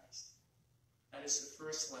Jesus Christ. That is the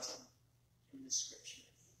first lesson in this scripture.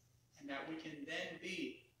 And that we can then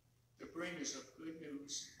be the bringers of good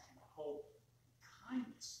news and hope and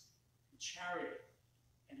kindness and charity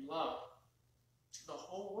and love to the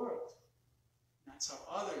whole world. And that's how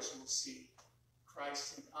others will see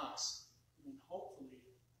Christ in us and then hopefully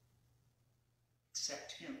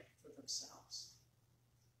accept him for themselves.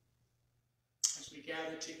 As we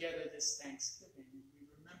gather together this Thanksgiving, and we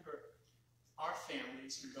remember our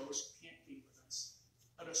families and those who can't be with us,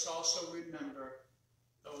 let us also remember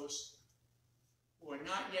those who are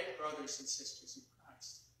not yet brothers and sisters in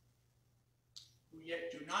Christ, who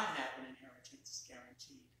yet do not have an inheritance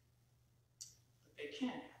guaranteed, but they can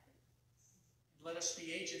have it. And let us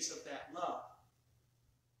be agents of that love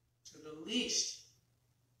to the least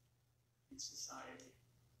in society.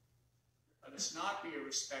 Let us not be a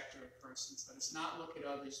respecter of persons. Let us not look at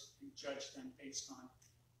others and judge them based on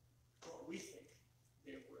what we think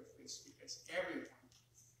their worth is, because everyone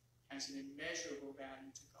has an immeasurable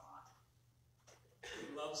value to God.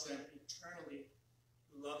 He loves them eternally.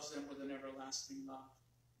 He loves them with an everlasting love.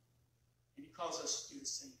 And he calls us to do the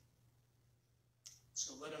same.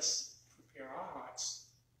 So let us prepare our hearts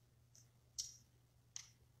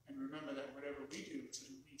and remember that whatever we do to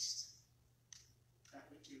the least, that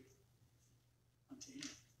we do unto him.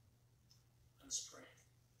 Let us pray.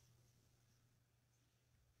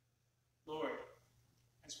 Lord,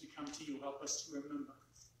 as we come to you, help us to remember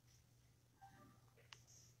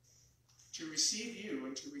to receive you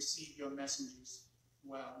and to receive your messengers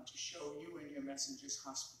well, and to show you and your messengers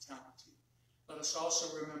hospitality. Let us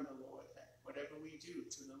also remember, Lord, that whatever we do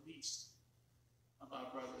to the least of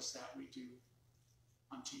our brothers, that we do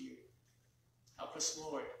unto you. Help us,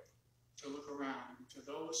 Lord, to look around to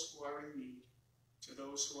those who are in need, to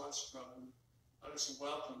those who are struggling. Let us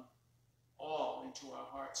welcome all into our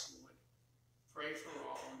hearts, Lord. Pray for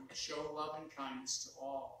all and show love and kindness to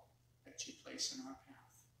all that you place in our path.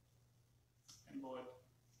 And Lord,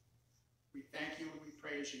 we thank you and we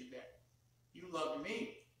praise you that you loved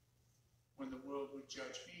me when the world would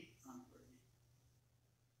judge me unworthy.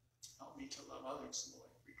 Help me to love others, Lord,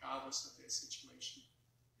 regardless of their situation,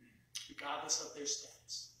 regardless of their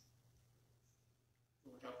status.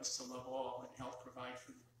 Lord, help us to love all and help provide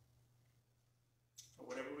for them. For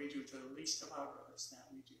whatever we do to the least of our brothers, that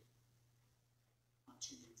we do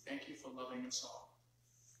unto you. Thank you for loving us all.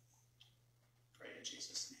 Pray in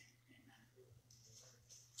Jesus' name.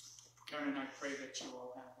 Karen and I pray that you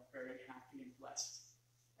all have a very happy and blessed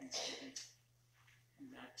Thanksgiving.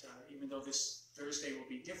 And that even though this Thursday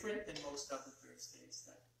will be different than most other Thursdays,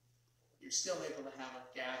 that you're still able to have a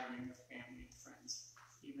gathering of family and friends,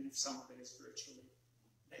 even if some of it is virtually,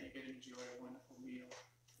 that you get to enjoy a wonderful meal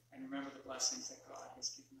and remember the blessings that God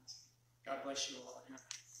has given us. God bless you all and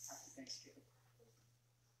happy Thanksgiving.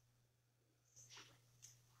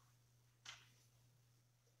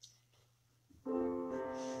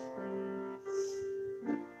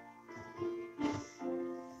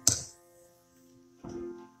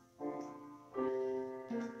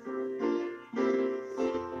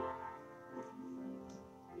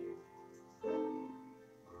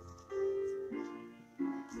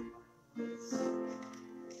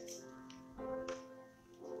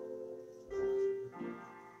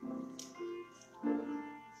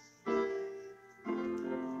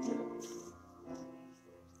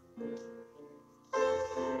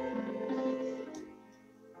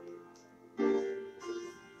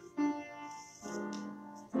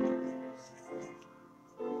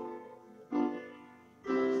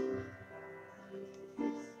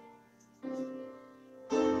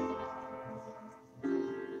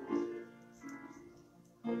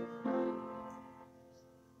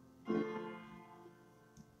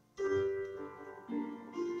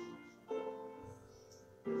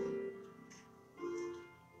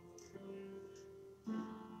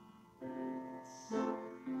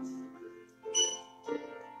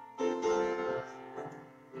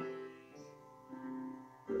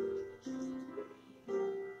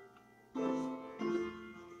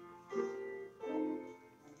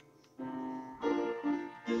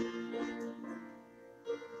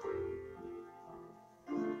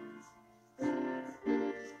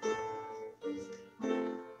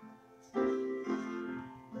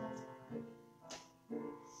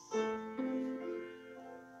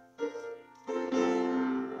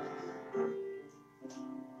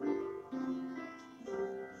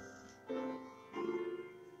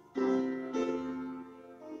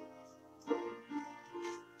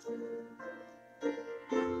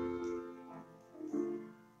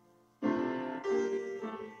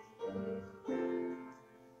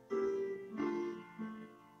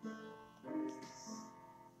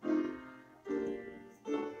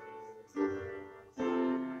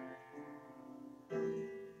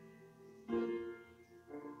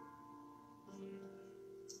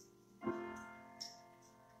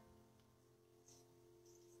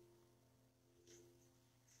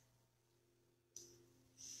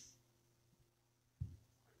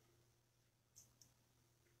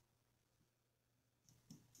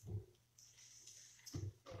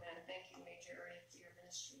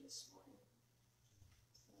 This morning.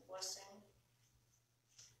 A blessing,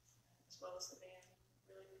 as well as the band.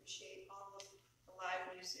 Really appreciate all of the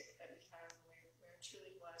live music that we have. We're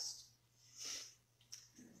truly blessed.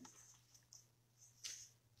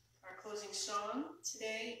 Our closing song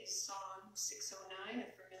today is Song 609,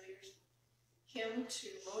 a familiar hymn hymn to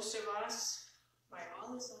most of us, My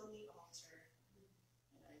All Is on the Altar.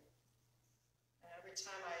 And every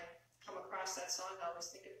time I come across that song, I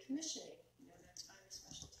always think of commissioning. You know, that time, a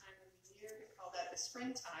special time of the year. We call that the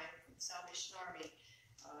springtime for the Salvation Army,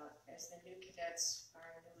 as the new cadets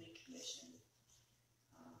are newly commissioned.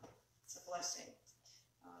 It's a blessing.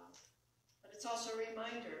 But it's also a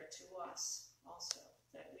reminder to us also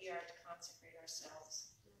that we are to consecrate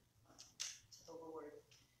ourselves to the Lord.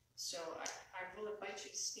 So I will invite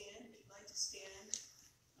you to stand if you'd like to stand.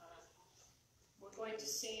 We're going to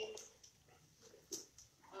sing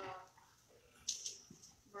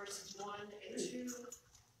verses 1 and 2.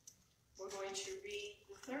 We're going to read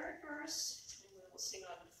the third verse, and we will sing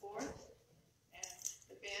on the fourth. And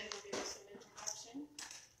the band will give us an introduction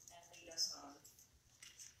and lead us on.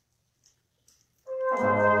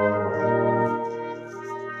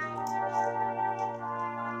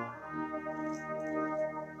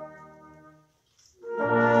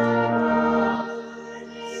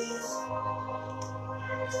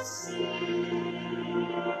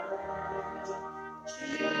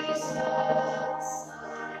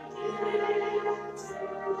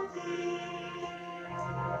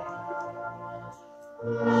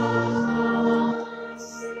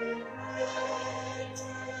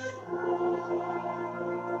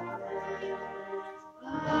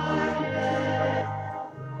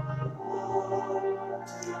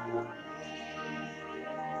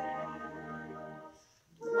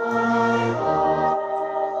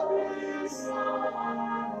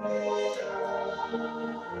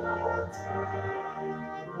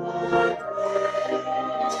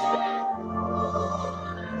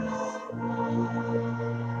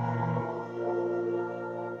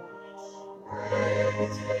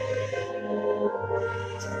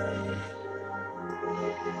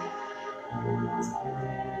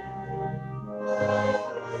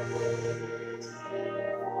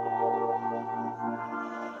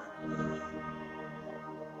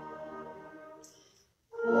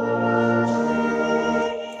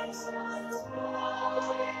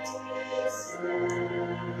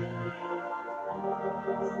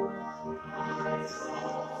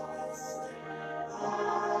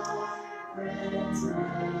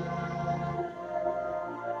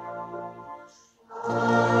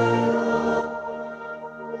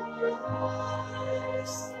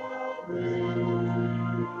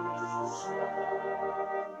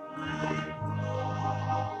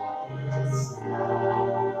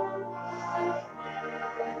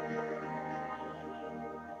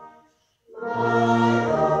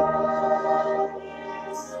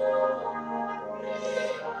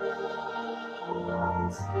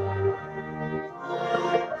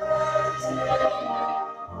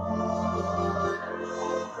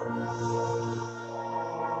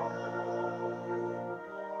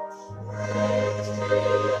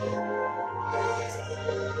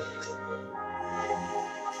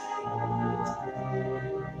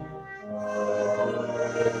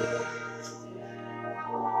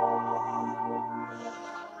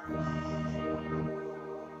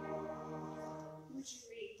 Would you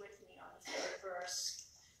read with me on the third verse?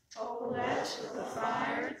 Oh, let the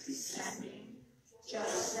fire descending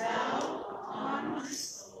just now upon my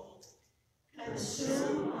soul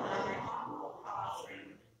consume my humble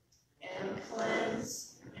offering and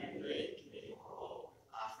cleanse and make me whole.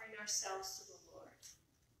 Offering ourselves to the Lord,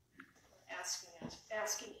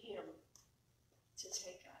 asking Him to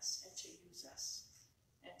take us and to use us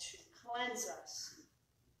and to cleanse us and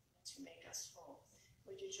to make us whole.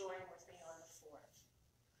 Would you join with me on the fourth?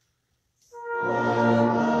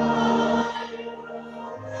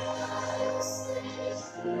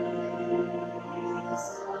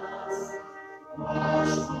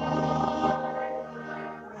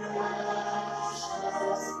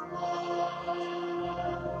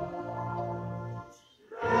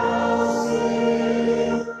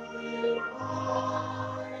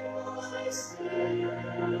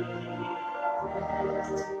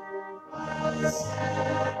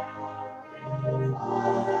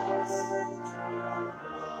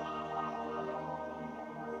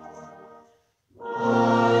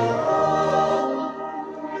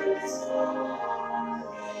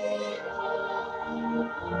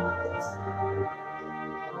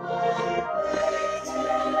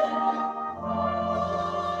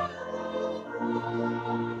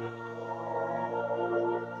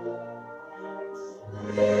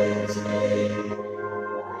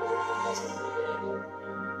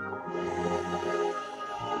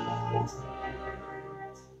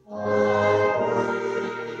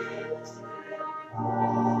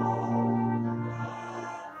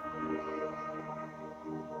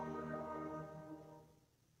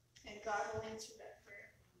 And God will answer that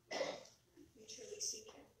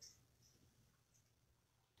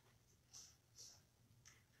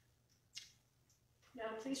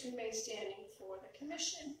please remain standing for the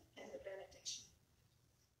commission and the benediction.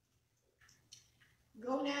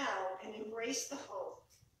 Go now and embrace the hope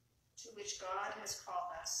to which God has called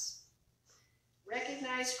us.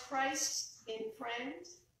 Recognize Christ in friend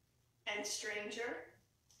and stranger,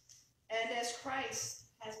 and as Christ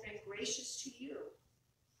has been gracious to you,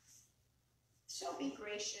 so be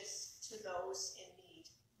gracious to those in need.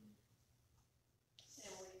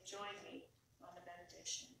 And will you join me on the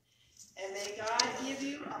benediction? And may God give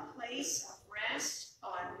you a place of rest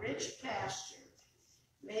on rich pasture.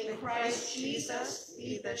 May Christ Jesus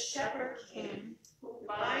be the shepherd king who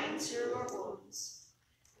binds your wounds.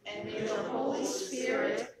 And may the Holy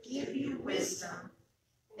Spirit give you wisdom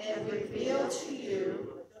and reveal to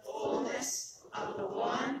you the fullness of the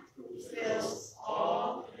one who fills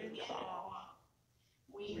all in all.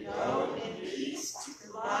 We go in peace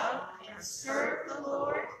to love and serve the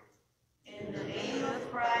Lord. In the name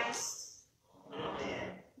of Christ,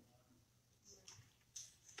 amen.